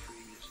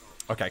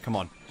 Okay, come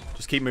on.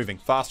 Just keep moving.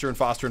 Faster and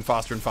faster and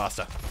faster and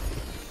faster.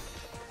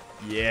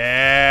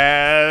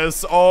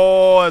 Yes.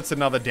 Oh, it's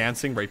another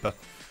dancing Reaper.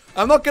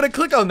 I'm not going to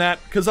click on that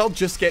because I'll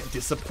just get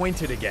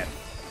disappointed again.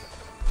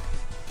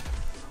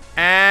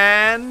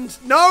 And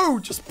no,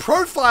 just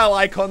profile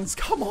icons.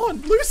 Come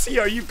on,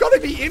 Lucio, you've got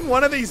to be in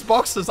one of these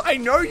boxes. I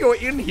know you're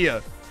in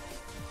here.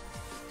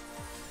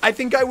 I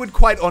think I would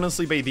quite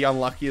honestly be the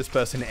unluckiest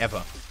person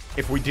ever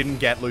if we didn't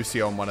get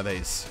Lucio on one of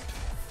these.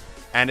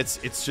 And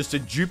it's just a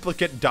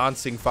duplicate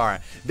dancing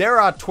fire. There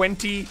are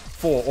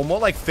 24 or more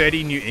like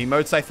 30 new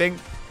emotes, I think.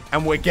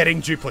 And we're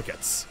getting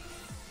duplicates.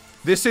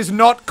 This is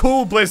not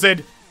cool,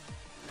 Blizzard.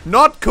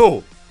 Not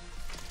cool.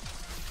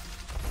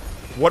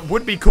 What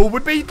would be cool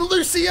would be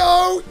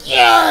Lucio.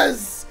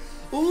 Yes!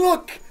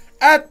 Look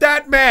at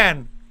that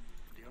man.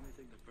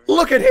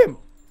 Look at him.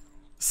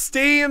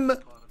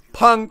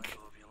 Steampunk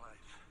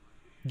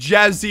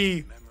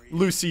jazzy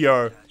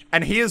Lucio.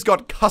 And he has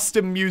got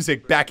custom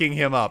music backing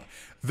him up.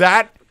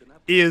 That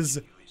is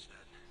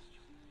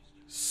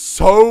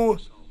so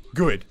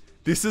good.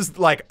 This is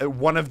like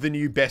one of the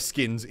new best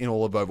skins in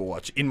all of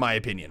Overwatch, in my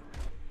opinion.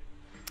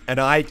 And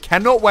I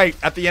cannot wait.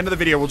 At the end of the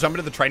video, we'll jump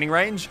into the training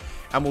range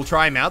and we'll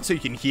try him out so you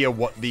can hear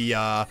what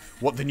the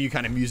new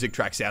kind of music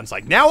track sounds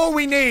like. Now all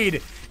we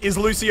need is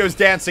Lucio's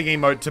dancing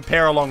emote to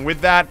pair along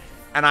with that,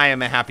 and I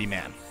am a happy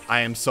man.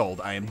 I am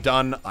sold. I am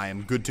done. I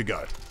am good to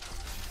go.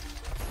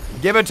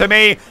 Give it to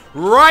me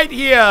right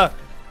here.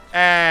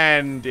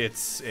 And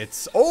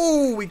it's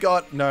oh, we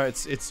got no,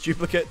 it's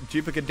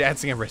duplicate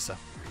dancing Orisa.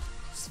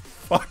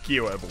 Fuck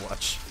you,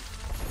 Overwatch.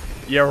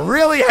 You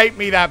really hate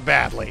me that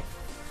badly.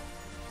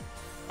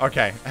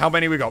 Okay, how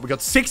many we got? We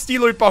got 60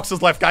 loot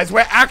boxes left, guys.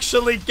 We're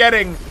actually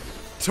getting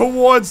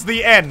towards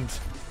the end.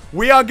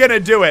 We are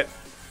gonna do it.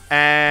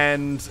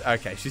 And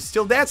okay, she's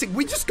still dancing.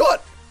 We just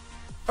got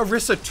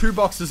Orisa 2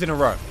 boxes in a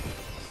row.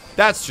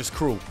 That's just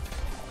cruel.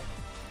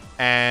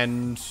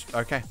 And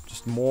okay,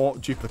 just more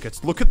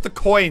duplicates. Look at the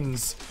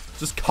coins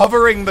just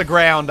covering the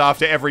ground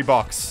after every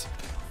box.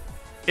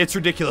 It's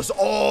ridiculous.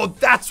 Oh,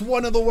 that's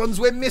one of the ones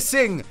we're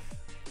missing.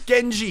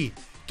 Genji.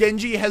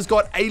 Genji has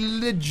got a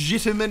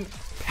legitimate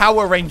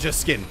Power Ranger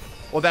skin.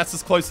 Or that's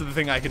as close to the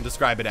thing I can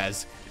describe it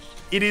as.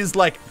 It is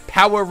like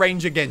Power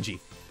Ranger Genji.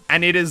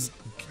 And it is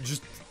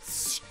just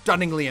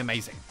stunningly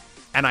amazing.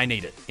 And I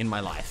need it in my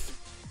life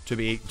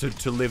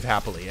to live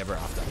happily ever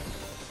after.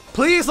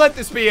 Please let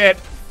this be it.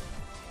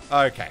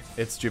 Okay,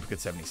 it's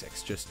duplicate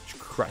 76.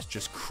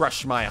 Just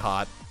crush my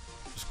heart.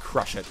 Just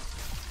crush it.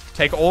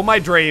 Take all my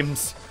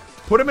dreams,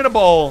 put them in a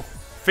bowl,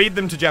 feed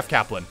them to Jeff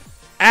Kaplan.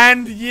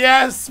 And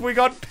yes, we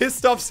got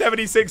pissed off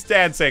 76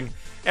 dancing.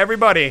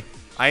 Everybody,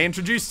 I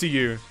introduce to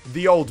you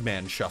the old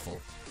man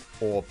shuffle.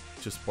 Or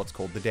just what's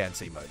called the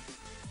dance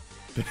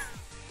emote.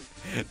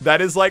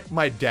 That is like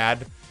my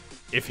dad,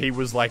 if he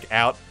was like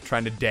out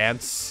trying to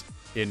dance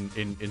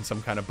in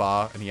some kind of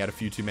bar and he had a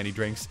few too many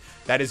drinks.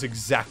 That is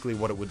exactly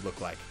what it would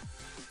look like.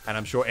 And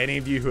I'm sure any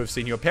of you who have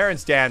seen your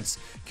parents dance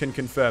can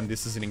confirm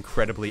this is an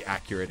incredibly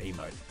accurate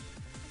emote.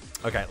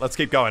 Okay, let's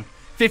keep going.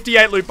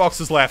 58 loot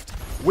boxes left.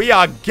 We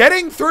are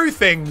getting through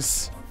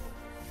things.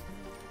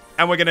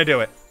 And we're gonna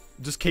do it.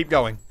 Just keep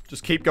going.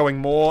 Just keep going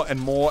more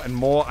and more and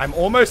more. I'm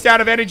almost out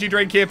of energy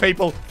drink here,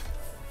 people.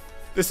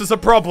 This is a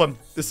problem.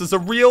 This is a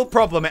real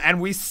problem.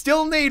 And we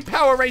still need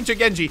Power Ranger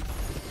Genji.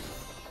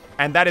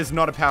 And that is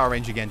not a Power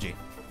Ranger Genji.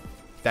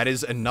 That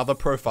is another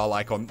profile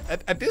icon.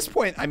 At this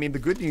point, I mean, the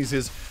good news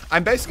is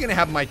I'm basically going to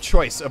have my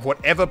choice of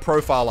whatever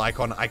profile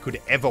icon I could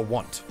ever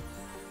want.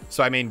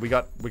 So, I mean, we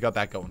got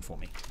that going for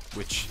me,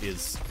 which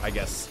is, I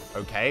guess,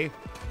 okay.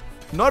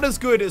 Not as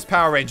good as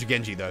Power Ranger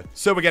Genji, though.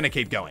 So we're going to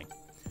keep going.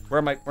 Where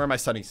are my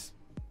sunnies?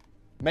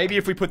 Maybe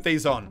if we put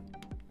these on,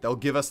 they'll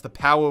give us the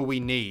power we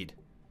need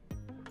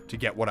to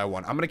get what I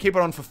want. I'm going to keep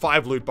it on for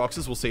 5 loot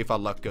boxes. We'll see if our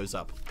luck goes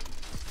up.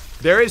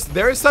 There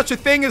is such a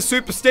thing as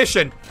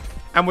superstition.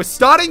 And we're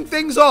starting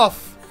things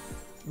off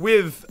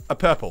with a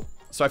purple.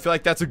 So I feel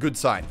like that's a good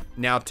sign.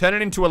 Now turn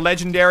it into a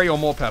legendary or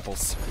more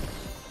purples.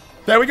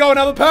 There we go,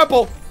 another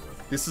purple.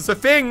 This is a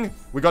thing.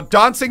 We got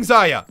Dancing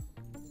Zaya.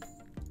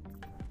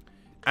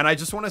 And I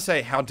just want to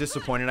say how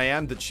disappointed I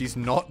am that she's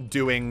not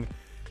doing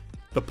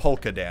the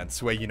polka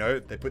dance where, you know,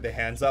 they put their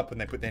hands up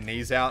and they put their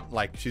knees out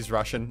like she's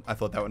Russian. I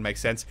thought that would make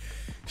sense.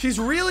 She's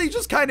really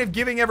just kind of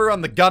giving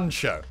everyone the gun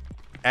show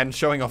and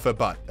showing off her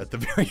butt at the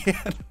very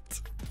end.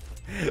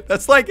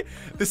 That's like,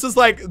 this is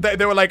like,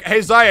 they were like,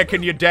 hey Zaya,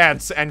 can you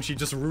dance? And she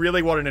just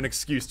really wanted an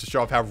excuse to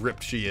show off how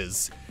ripped she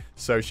is.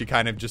 So she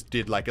kind of just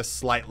did like a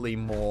slightly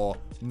more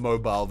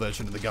mobile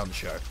version of the gun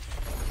show.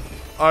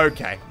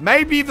 Okay,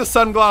 maybe the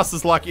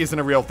sunglasses luck isn't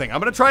a real thing. I'm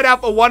gonna try it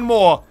out for one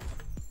more,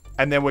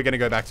 and then we're gonna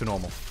go back to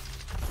normal.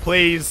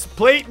 Please,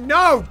 please,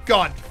 no,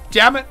 god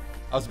damn it.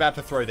 I was about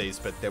to throw these,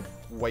 but they're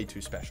way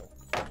too special.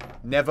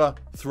 Never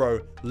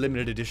throw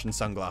limited edition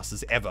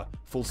sunglasses, ever.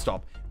 Full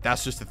stop.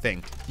 That's just a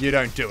thing. You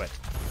don't do it.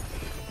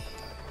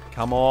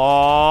 Come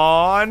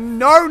on.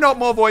 No, not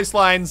more voice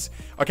lines.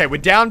 Okay,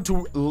 we're down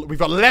to... We've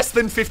got less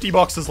than 50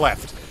 boxes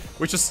left,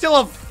 which is still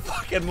a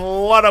fucking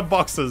lot of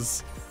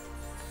boxes.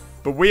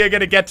 But we are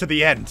going to get to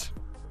the end.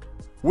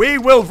 We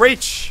will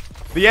reach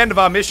the end of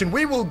our mission.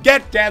 We will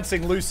get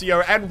Dancing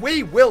Lucio, and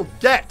we will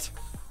get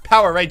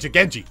Power Ranger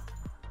Genji.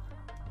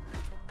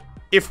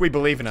 If we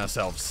believe in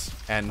ourselves.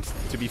 And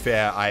to be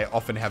fair, I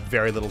often have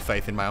very little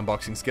faith in my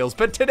unboxing skills.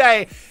 But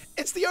today,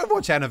 it's the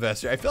Overwatch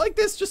anniversary. I feel like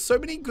there's just so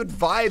many good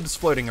vibes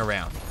floating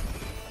around.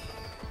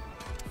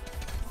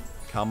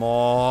 Come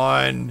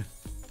on.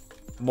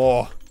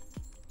 More.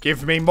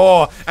 Give me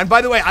more. And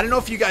by the way, I don't know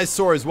if you guys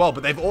saw as well,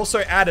 but they've also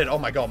added... Oh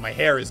my god, my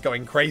hair is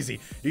going crazy.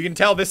 You can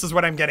tell this is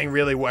when I'm getting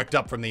really worked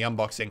up from the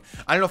unboxing.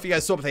 I don't know if you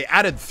guys saw, but they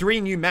added 3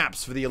 new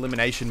maps for the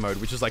elimination mode,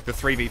 which is like the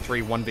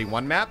 3v3,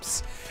 1v1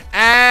 maps.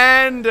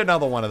 And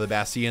another one of the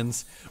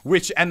Bastions.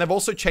 And they've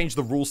also changed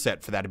the rule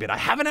set for that a bit. I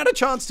haven't had a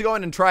chance to go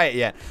in and try it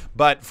yet.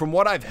 But from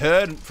what I've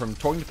heard from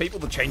talking to people,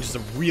 the changes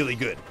are really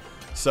good.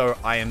 So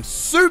I am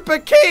super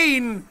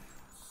keen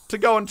to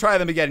go and try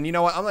them again. And you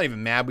know what? I'm not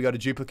even mad we got a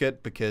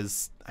duplicate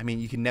because, I mean,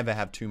 you can never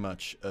have too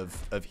much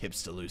of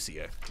hipster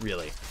Lucio,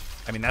 really.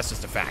 I mean, that's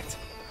just a fact.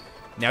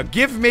 Now,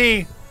 give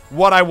me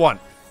what I want.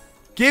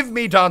 Give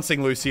me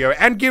Dancing Lucio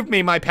and give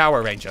me my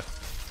Power Ranger.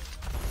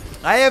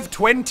 I have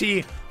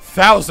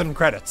 20,000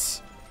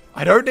 credits.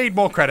 I don't need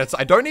more credits.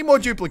 I don't need more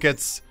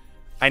duplicates.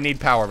 I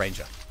need Power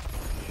Ranger.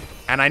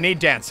 And I need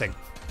Dancing.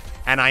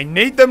 And I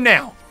need them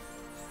now.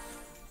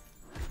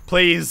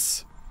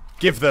 Please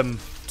give them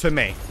to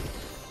me.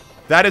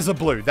 That is a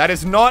blue. That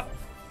is not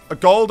a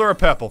gold or a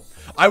purple.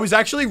 I was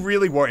actually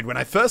really worried. When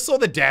I first saw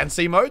the dance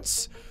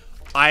emotes,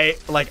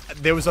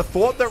 there was a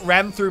thought that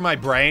ran through my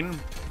brain,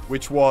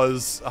 which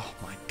was, oh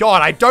my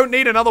god, I don't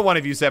need another one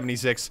of you,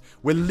 76.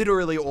 We're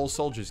literally all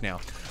soldiers now.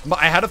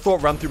 I had a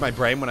thought run through my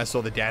brain when I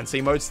saw the dance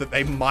emotes that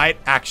they might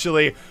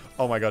actually,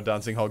 oh my god,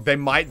 Dancing Hog, they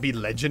might be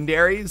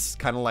legendaries,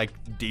 kind of like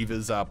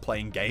Diva's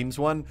Playing Games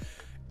one.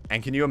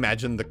 And can you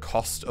imagine the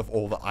cost of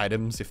all the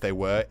items if they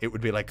were? It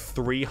would be like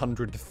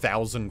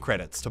 300,000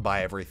 credits to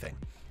buy everything.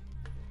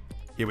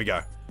 Here we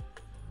go.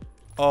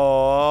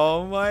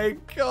 Oh my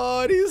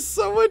god, he's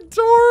so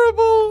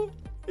adorable.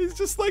 He's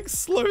just like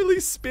slowly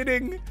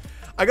spinning.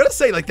 I gotta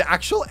say, like, the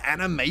actual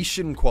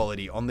animation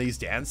quality on these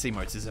dance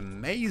emotes is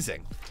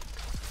amazing.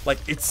 Like,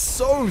 it's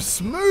so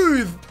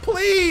smooth.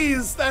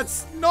 Please,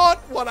 that's not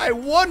what I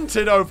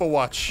wanted,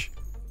 Overwatch.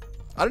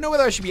 I don't know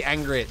whether I should be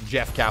angry at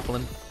Jeff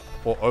Kaplan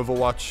or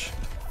Overwatch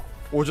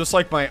or just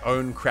like my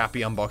own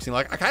crappy unboxing.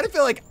 Like, I kind of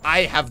feel like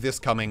I have this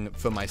coming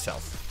for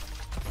myself.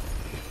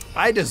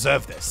 I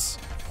deserve this.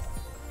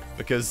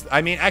 Because,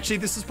 I mean, actually,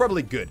 this is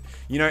probably good.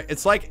 You know,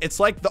 it's like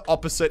the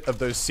opposite of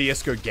those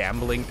CSGO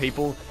gambling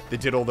people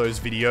that did all those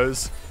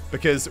videos.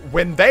 Because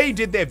when they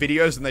did their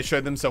videos and they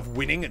showed themselves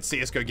winning at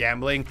CSGO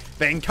gambling,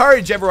 they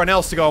encourage everyone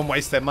else to go and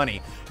waste their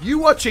money. You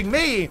watching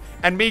me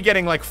and me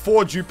getting like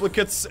 4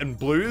 duplicates and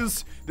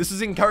blues, this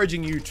is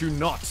encouraging you to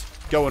not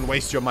go and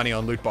waste your money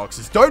on loot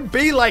boxes. Don't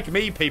be like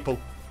me, people.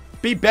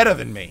 Be better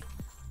than me.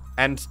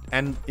 And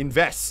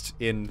invest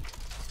in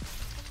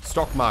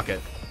stock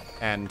market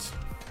and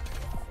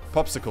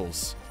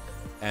popsicles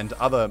and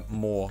other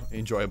more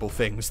enjoyable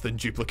things than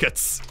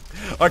duplicates.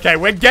 Okay,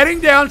 we're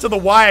getting down to the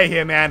wire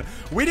here, man.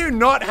 We do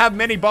not have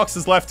many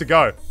boxes left to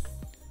go.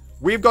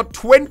 We've got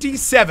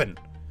 27.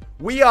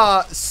 We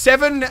are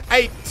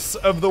 7/8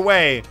 of the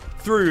way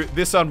through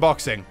this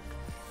unboxing.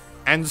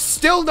 And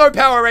still no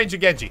Power Ranger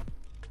Genji.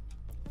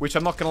 Which,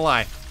 I'm not gonna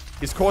lie,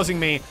 is causing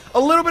me a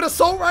little bit of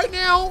salt right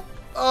now.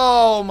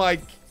 Oh my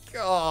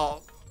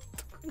god.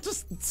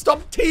 Just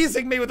stop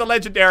teasing me with the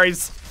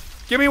legendaries.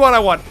 Give me what I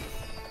want.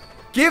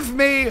 Give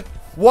me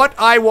what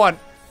I want.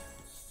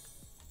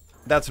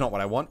 That's not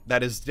what I want.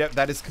 That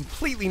is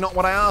completely not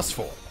what I asked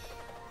for.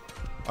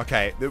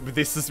 Okay,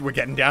 we're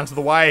getting down to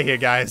the wire here,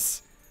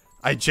 guys.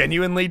 I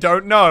genuinely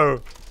don't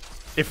know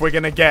if we're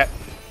gonna get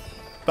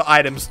the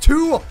items.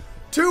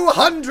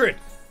 200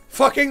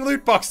 fucking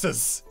loot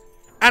boxes.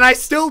 And I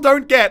still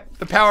don't get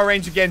the Power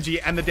Ranger Genji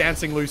and the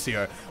Dancing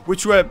Lucio,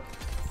 which were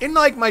in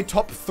like my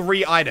top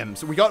 3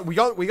 items. We got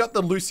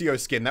the Lucio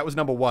skin. That was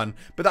number 1.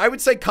 But I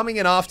would say coming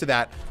in after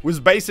that was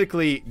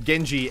basically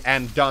Genji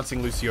and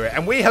Dancing Lucio.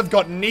 And we have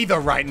got neither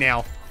right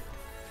now.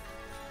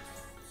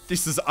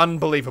 This is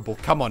unbelievable.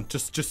 Come on,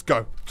 just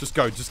go. Just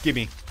go. Just give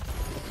me.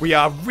 We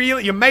are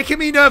really... You're making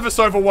me nervous,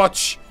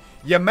 Overwatch.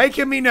 You're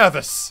making me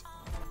nervous.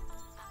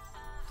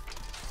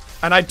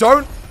 And I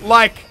don't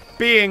like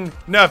being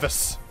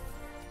nervous.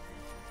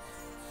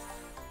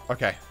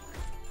 Okay.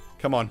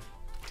 Come on.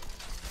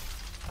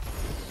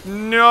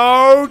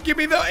 No! Give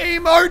me the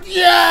emote!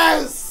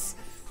 Yes!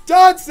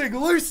 Dancing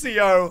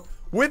Lucio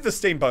with the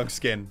steampunk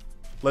skin.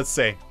 Let's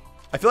see.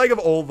 I feel like of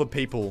all the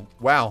people...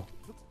 Wow.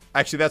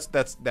 Actually,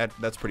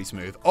 that's pretty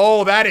smooth.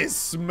 Oh, that is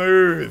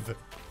smooth.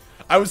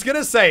 I was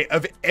gonna say,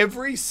 of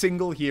every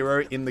single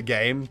hero in the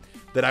game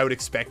that I would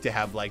expect to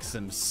have like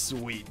some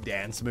sweet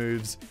dance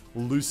moves,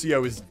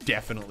 Lucio is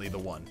definitely the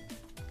one.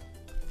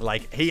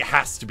 Like, he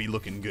has to be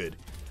looking good.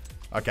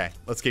 Okay,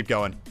 let's keep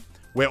going.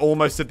 We're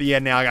almost at the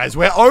end now, guys.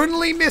 We're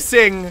only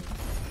missing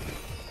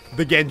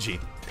the Genji.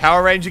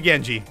 Power Ranger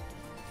Genji.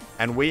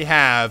 And we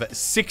have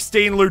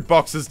 16 loot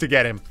boxes to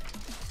get him.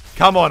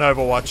 Come on,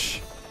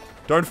 Overwatch.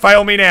 Don't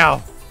fail me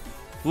now.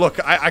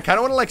 Look, I kind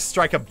of want to like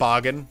strike a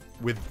bargain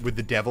with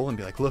the devil and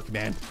be like, look,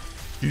 man,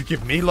 you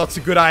give me lots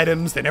of good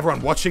items, then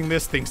everyone watching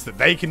this thinks that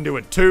they can do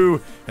it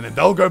too, and then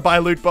they'll go buy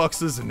loot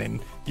boxes, and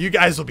then you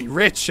guys will be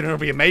rich, and it'll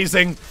be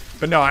amazing.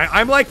 But no,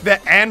 I'm like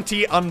the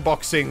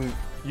anti-unboxing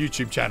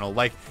YouTube channel.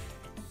 Like,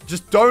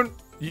 just don't...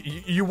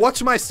 You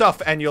watch my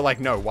stuff, and you're like,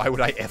 no, why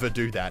would I ever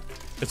do that?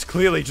 It's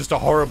clearly just a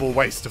horrible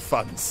waste of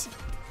funds.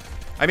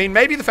 I mean,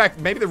 maybe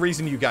the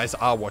reason you guys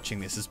are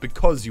watching this is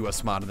because you are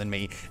smarter than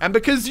me, and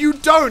because you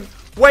don't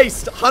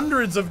waste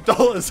hundreds of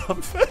dollars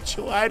on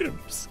virtual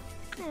items.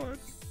 God.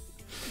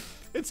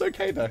 It's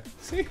okay, though.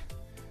 See?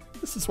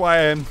 This is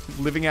why I'm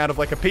living out of,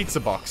 like, a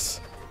pizza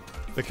box.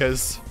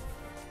 Because,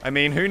 I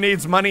mean, who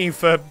needs money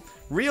for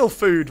real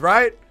food,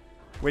 right?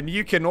 When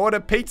you can order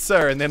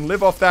pizza and then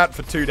live off that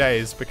for 2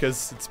 days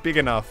because it's big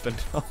enough. And,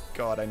 oh,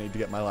 God, I need to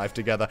get my life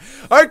together.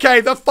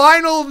 Okay, the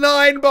final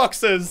 9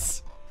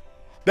 boxes.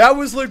 That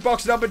was loot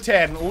box number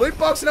 10. Loot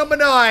box number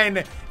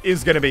 9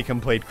 is going to be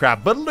complete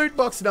crap. But loot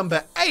box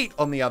number 8,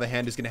 on the other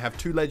hand, is going to have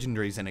 2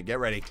 legendaries in it. Get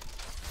ready.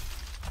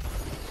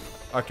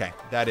 Okay,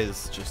 that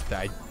is just...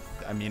 I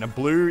mean, a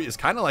blue is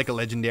kind of like a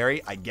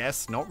legendary, I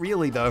guess. Not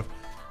really, though.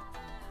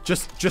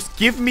 Just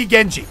give me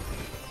Genji.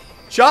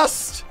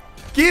 Just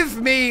give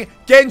me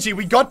Genji.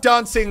 We got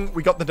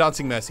the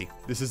Dancing Mercy.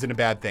 This isn't a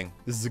bad thing.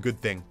 This is a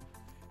good thing.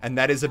 And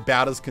that is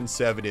about as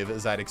conservative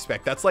as I'd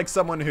expect. That's like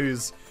someone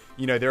who's...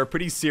 You know, they're a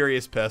pretty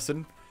serious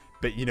person,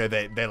 but, you know,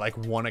 they like,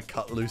 want to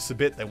cut loose a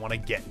bit. They want to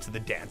get into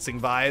the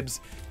dancing vibes.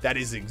 That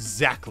is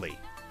exactly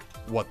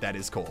what that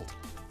is called.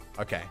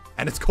 Okay.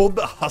 And it's called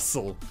the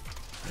hustle.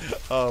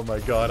 Oh, my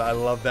God. I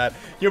love that.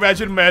 Can you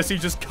imagine Mercy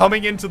just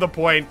coming into the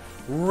point,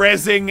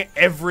 rezzing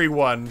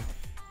everyone,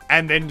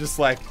 and then just,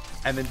 like,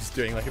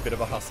 doing, like, a bit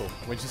of a hustle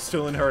when she's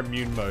still in her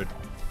immune mode.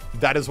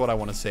 That is what I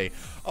want to see.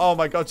 Oh,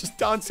 my God. Just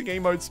dancing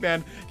emotes,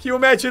 man. Can you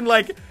imagine,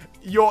 like...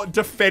 You're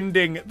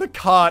defending the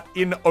cart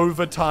in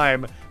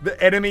overtime. The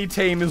enemy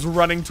team is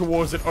running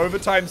towards it.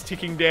 Overtime's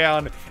ticking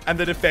down. And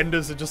the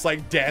defenders are just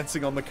like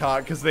dancing on the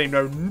cart because they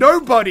know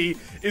nobody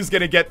is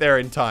going to get there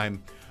in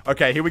time.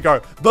 Okay, here we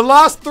go. The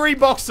last 3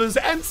 boxes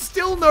and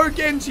still no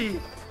Genji.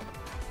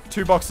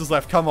 2 boxes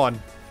left. Come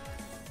on.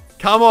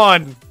 Come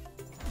on.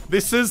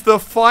 This is the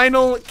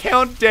final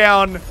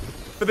countdown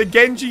for the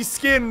Genji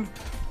skin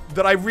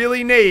that I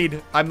really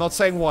need. I'm not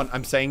saying want,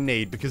 I'm saying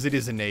need, because it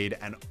is a need.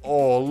 And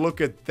oh, look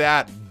at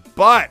that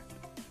butt.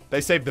 They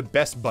saved the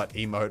best butt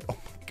emote. Oh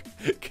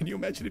my God. Can you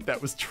imagine if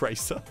that was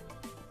Tracer?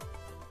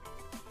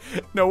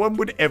 No one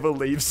would ever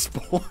leave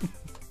spawn.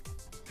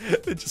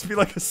 There'd just be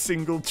like a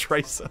single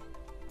Tracer.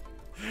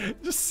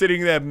 Just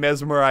sitting there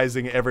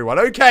mesmerizing everyone.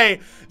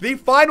 Okay, the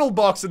final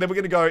box, and then we're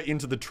going to go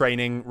into the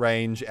training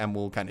range, and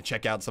we'll kind of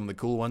check out some of the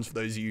cool ones for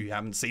those of you who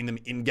haven't seen them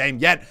in-game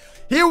yet.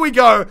 Here we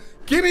go.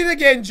 Give me the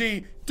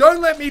Genji.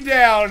 Don't let me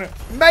down.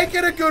 Make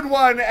it a good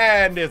one,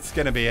 and it's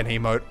going to be an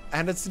emote.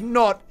 And it's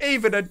not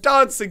even a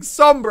dancing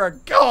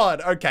Sombra. God.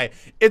 Okay,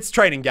 it's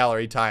training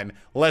gallery time.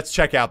 Let's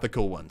check out the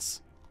cool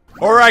ones.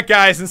 Alright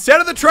guys, instead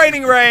of the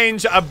training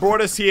range, I've brought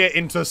us here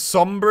into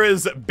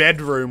Sombra's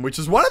bedroom, which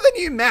is one of the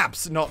new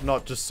maps.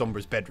 Not just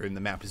Sombra's bedroom,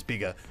 the map is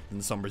bigger than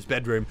Sombra's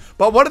bedroom.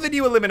 But one of the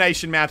new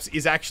elimination maps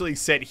is actually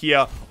set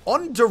here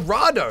on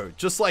Dorado,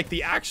 just like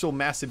the actual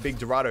massive big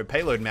Dorado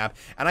payload map.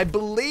 And I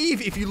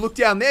believe if you look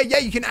down there, yeah,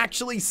 you can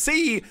actually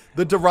see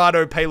the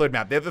Dorado payload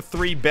map. They're the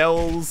 3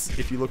 bells,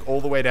 if you look all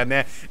the way down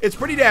there. It's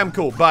pretty damn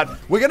cool, but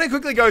we're gonna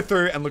quickly go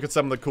through and look at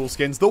some of the cool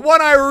skins. The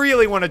one I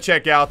really want to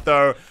check out,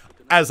 though,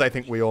 as I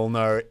think we all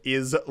know,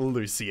 is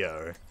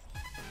Lucio.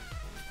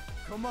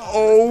 Come on,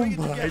 Oh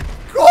my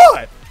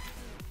god!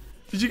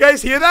 Did you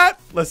guys hear that?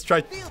 Let's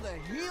try. Feel the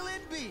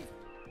healing beat.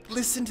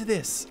 Listen to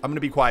this. I'm gonna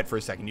be quiet for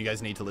a second. You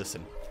guys need to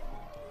listen.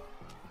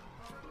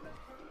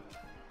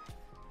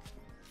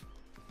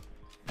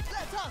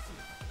 Let's hustle.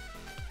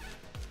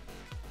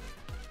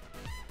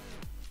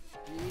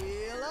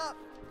 Heal up.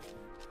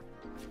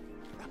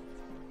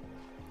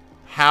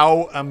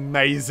 How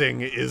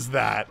amazing is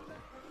that?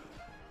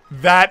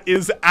 That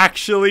is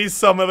actually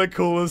some of the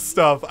coolest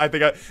stuff. I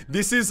think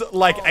this is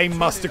like a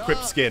must-equip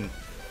skin.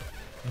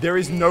 There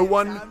is no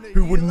one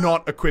who would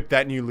not equip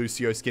that new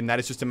Lucio skin. That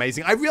is just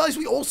amazing. I realized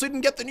we also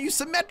didn't get the new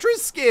Symmetra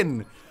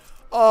skin.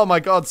 Oh my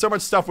god, so much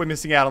stuff we're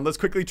missing out on. Let's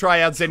quickly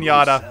try out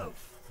Zenyatta.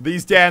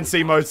 These dance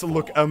emotes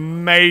look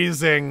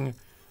amazing.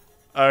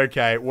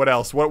 Okay, what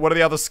else? What are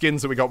the other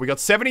skins that we got? We got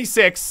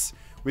 76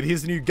 with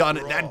his new gun.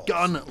 That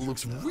gun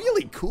looks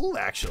really cool,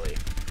 actually.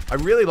 I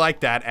really like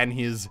that, and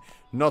his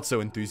not so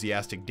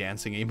enthusiastic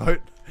dancing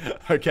emote.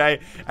 Okay,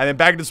 and then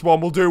back to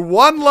Swan, we'll do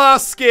one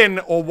last skin,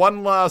 or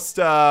one last,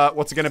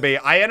 what's it gonna be?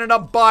 I ended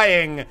up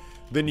buying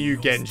the new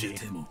Genji.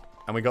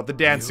 And we got the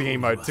dancing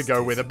emote to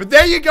go with it. But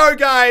there you go,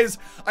 guys.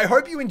 I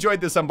hope you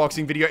enjoyed this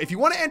unboxing video. If you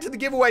want to enter the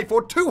giveaway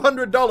for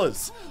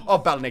 $200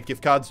 of Battle.net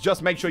gift cards,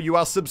 just make sure you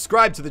are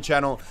subscribed to the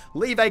channel.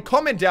 Leave a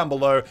comment down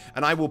below,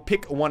 and I will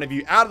pick one of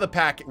you out of the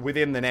pack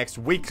within the next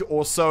week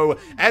or so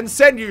and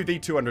send you the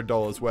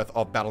 $200 worth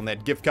of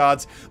Battle.net gift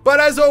cards. But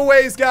as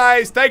always,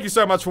 guys, thank you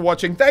so much for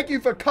watching. Thank you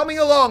for coming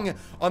along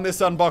on this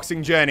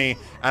unboxing journey,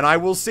 and I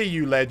will see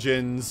you,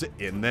 legends,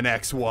 in the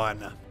next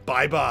one.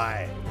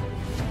 Bye-bye.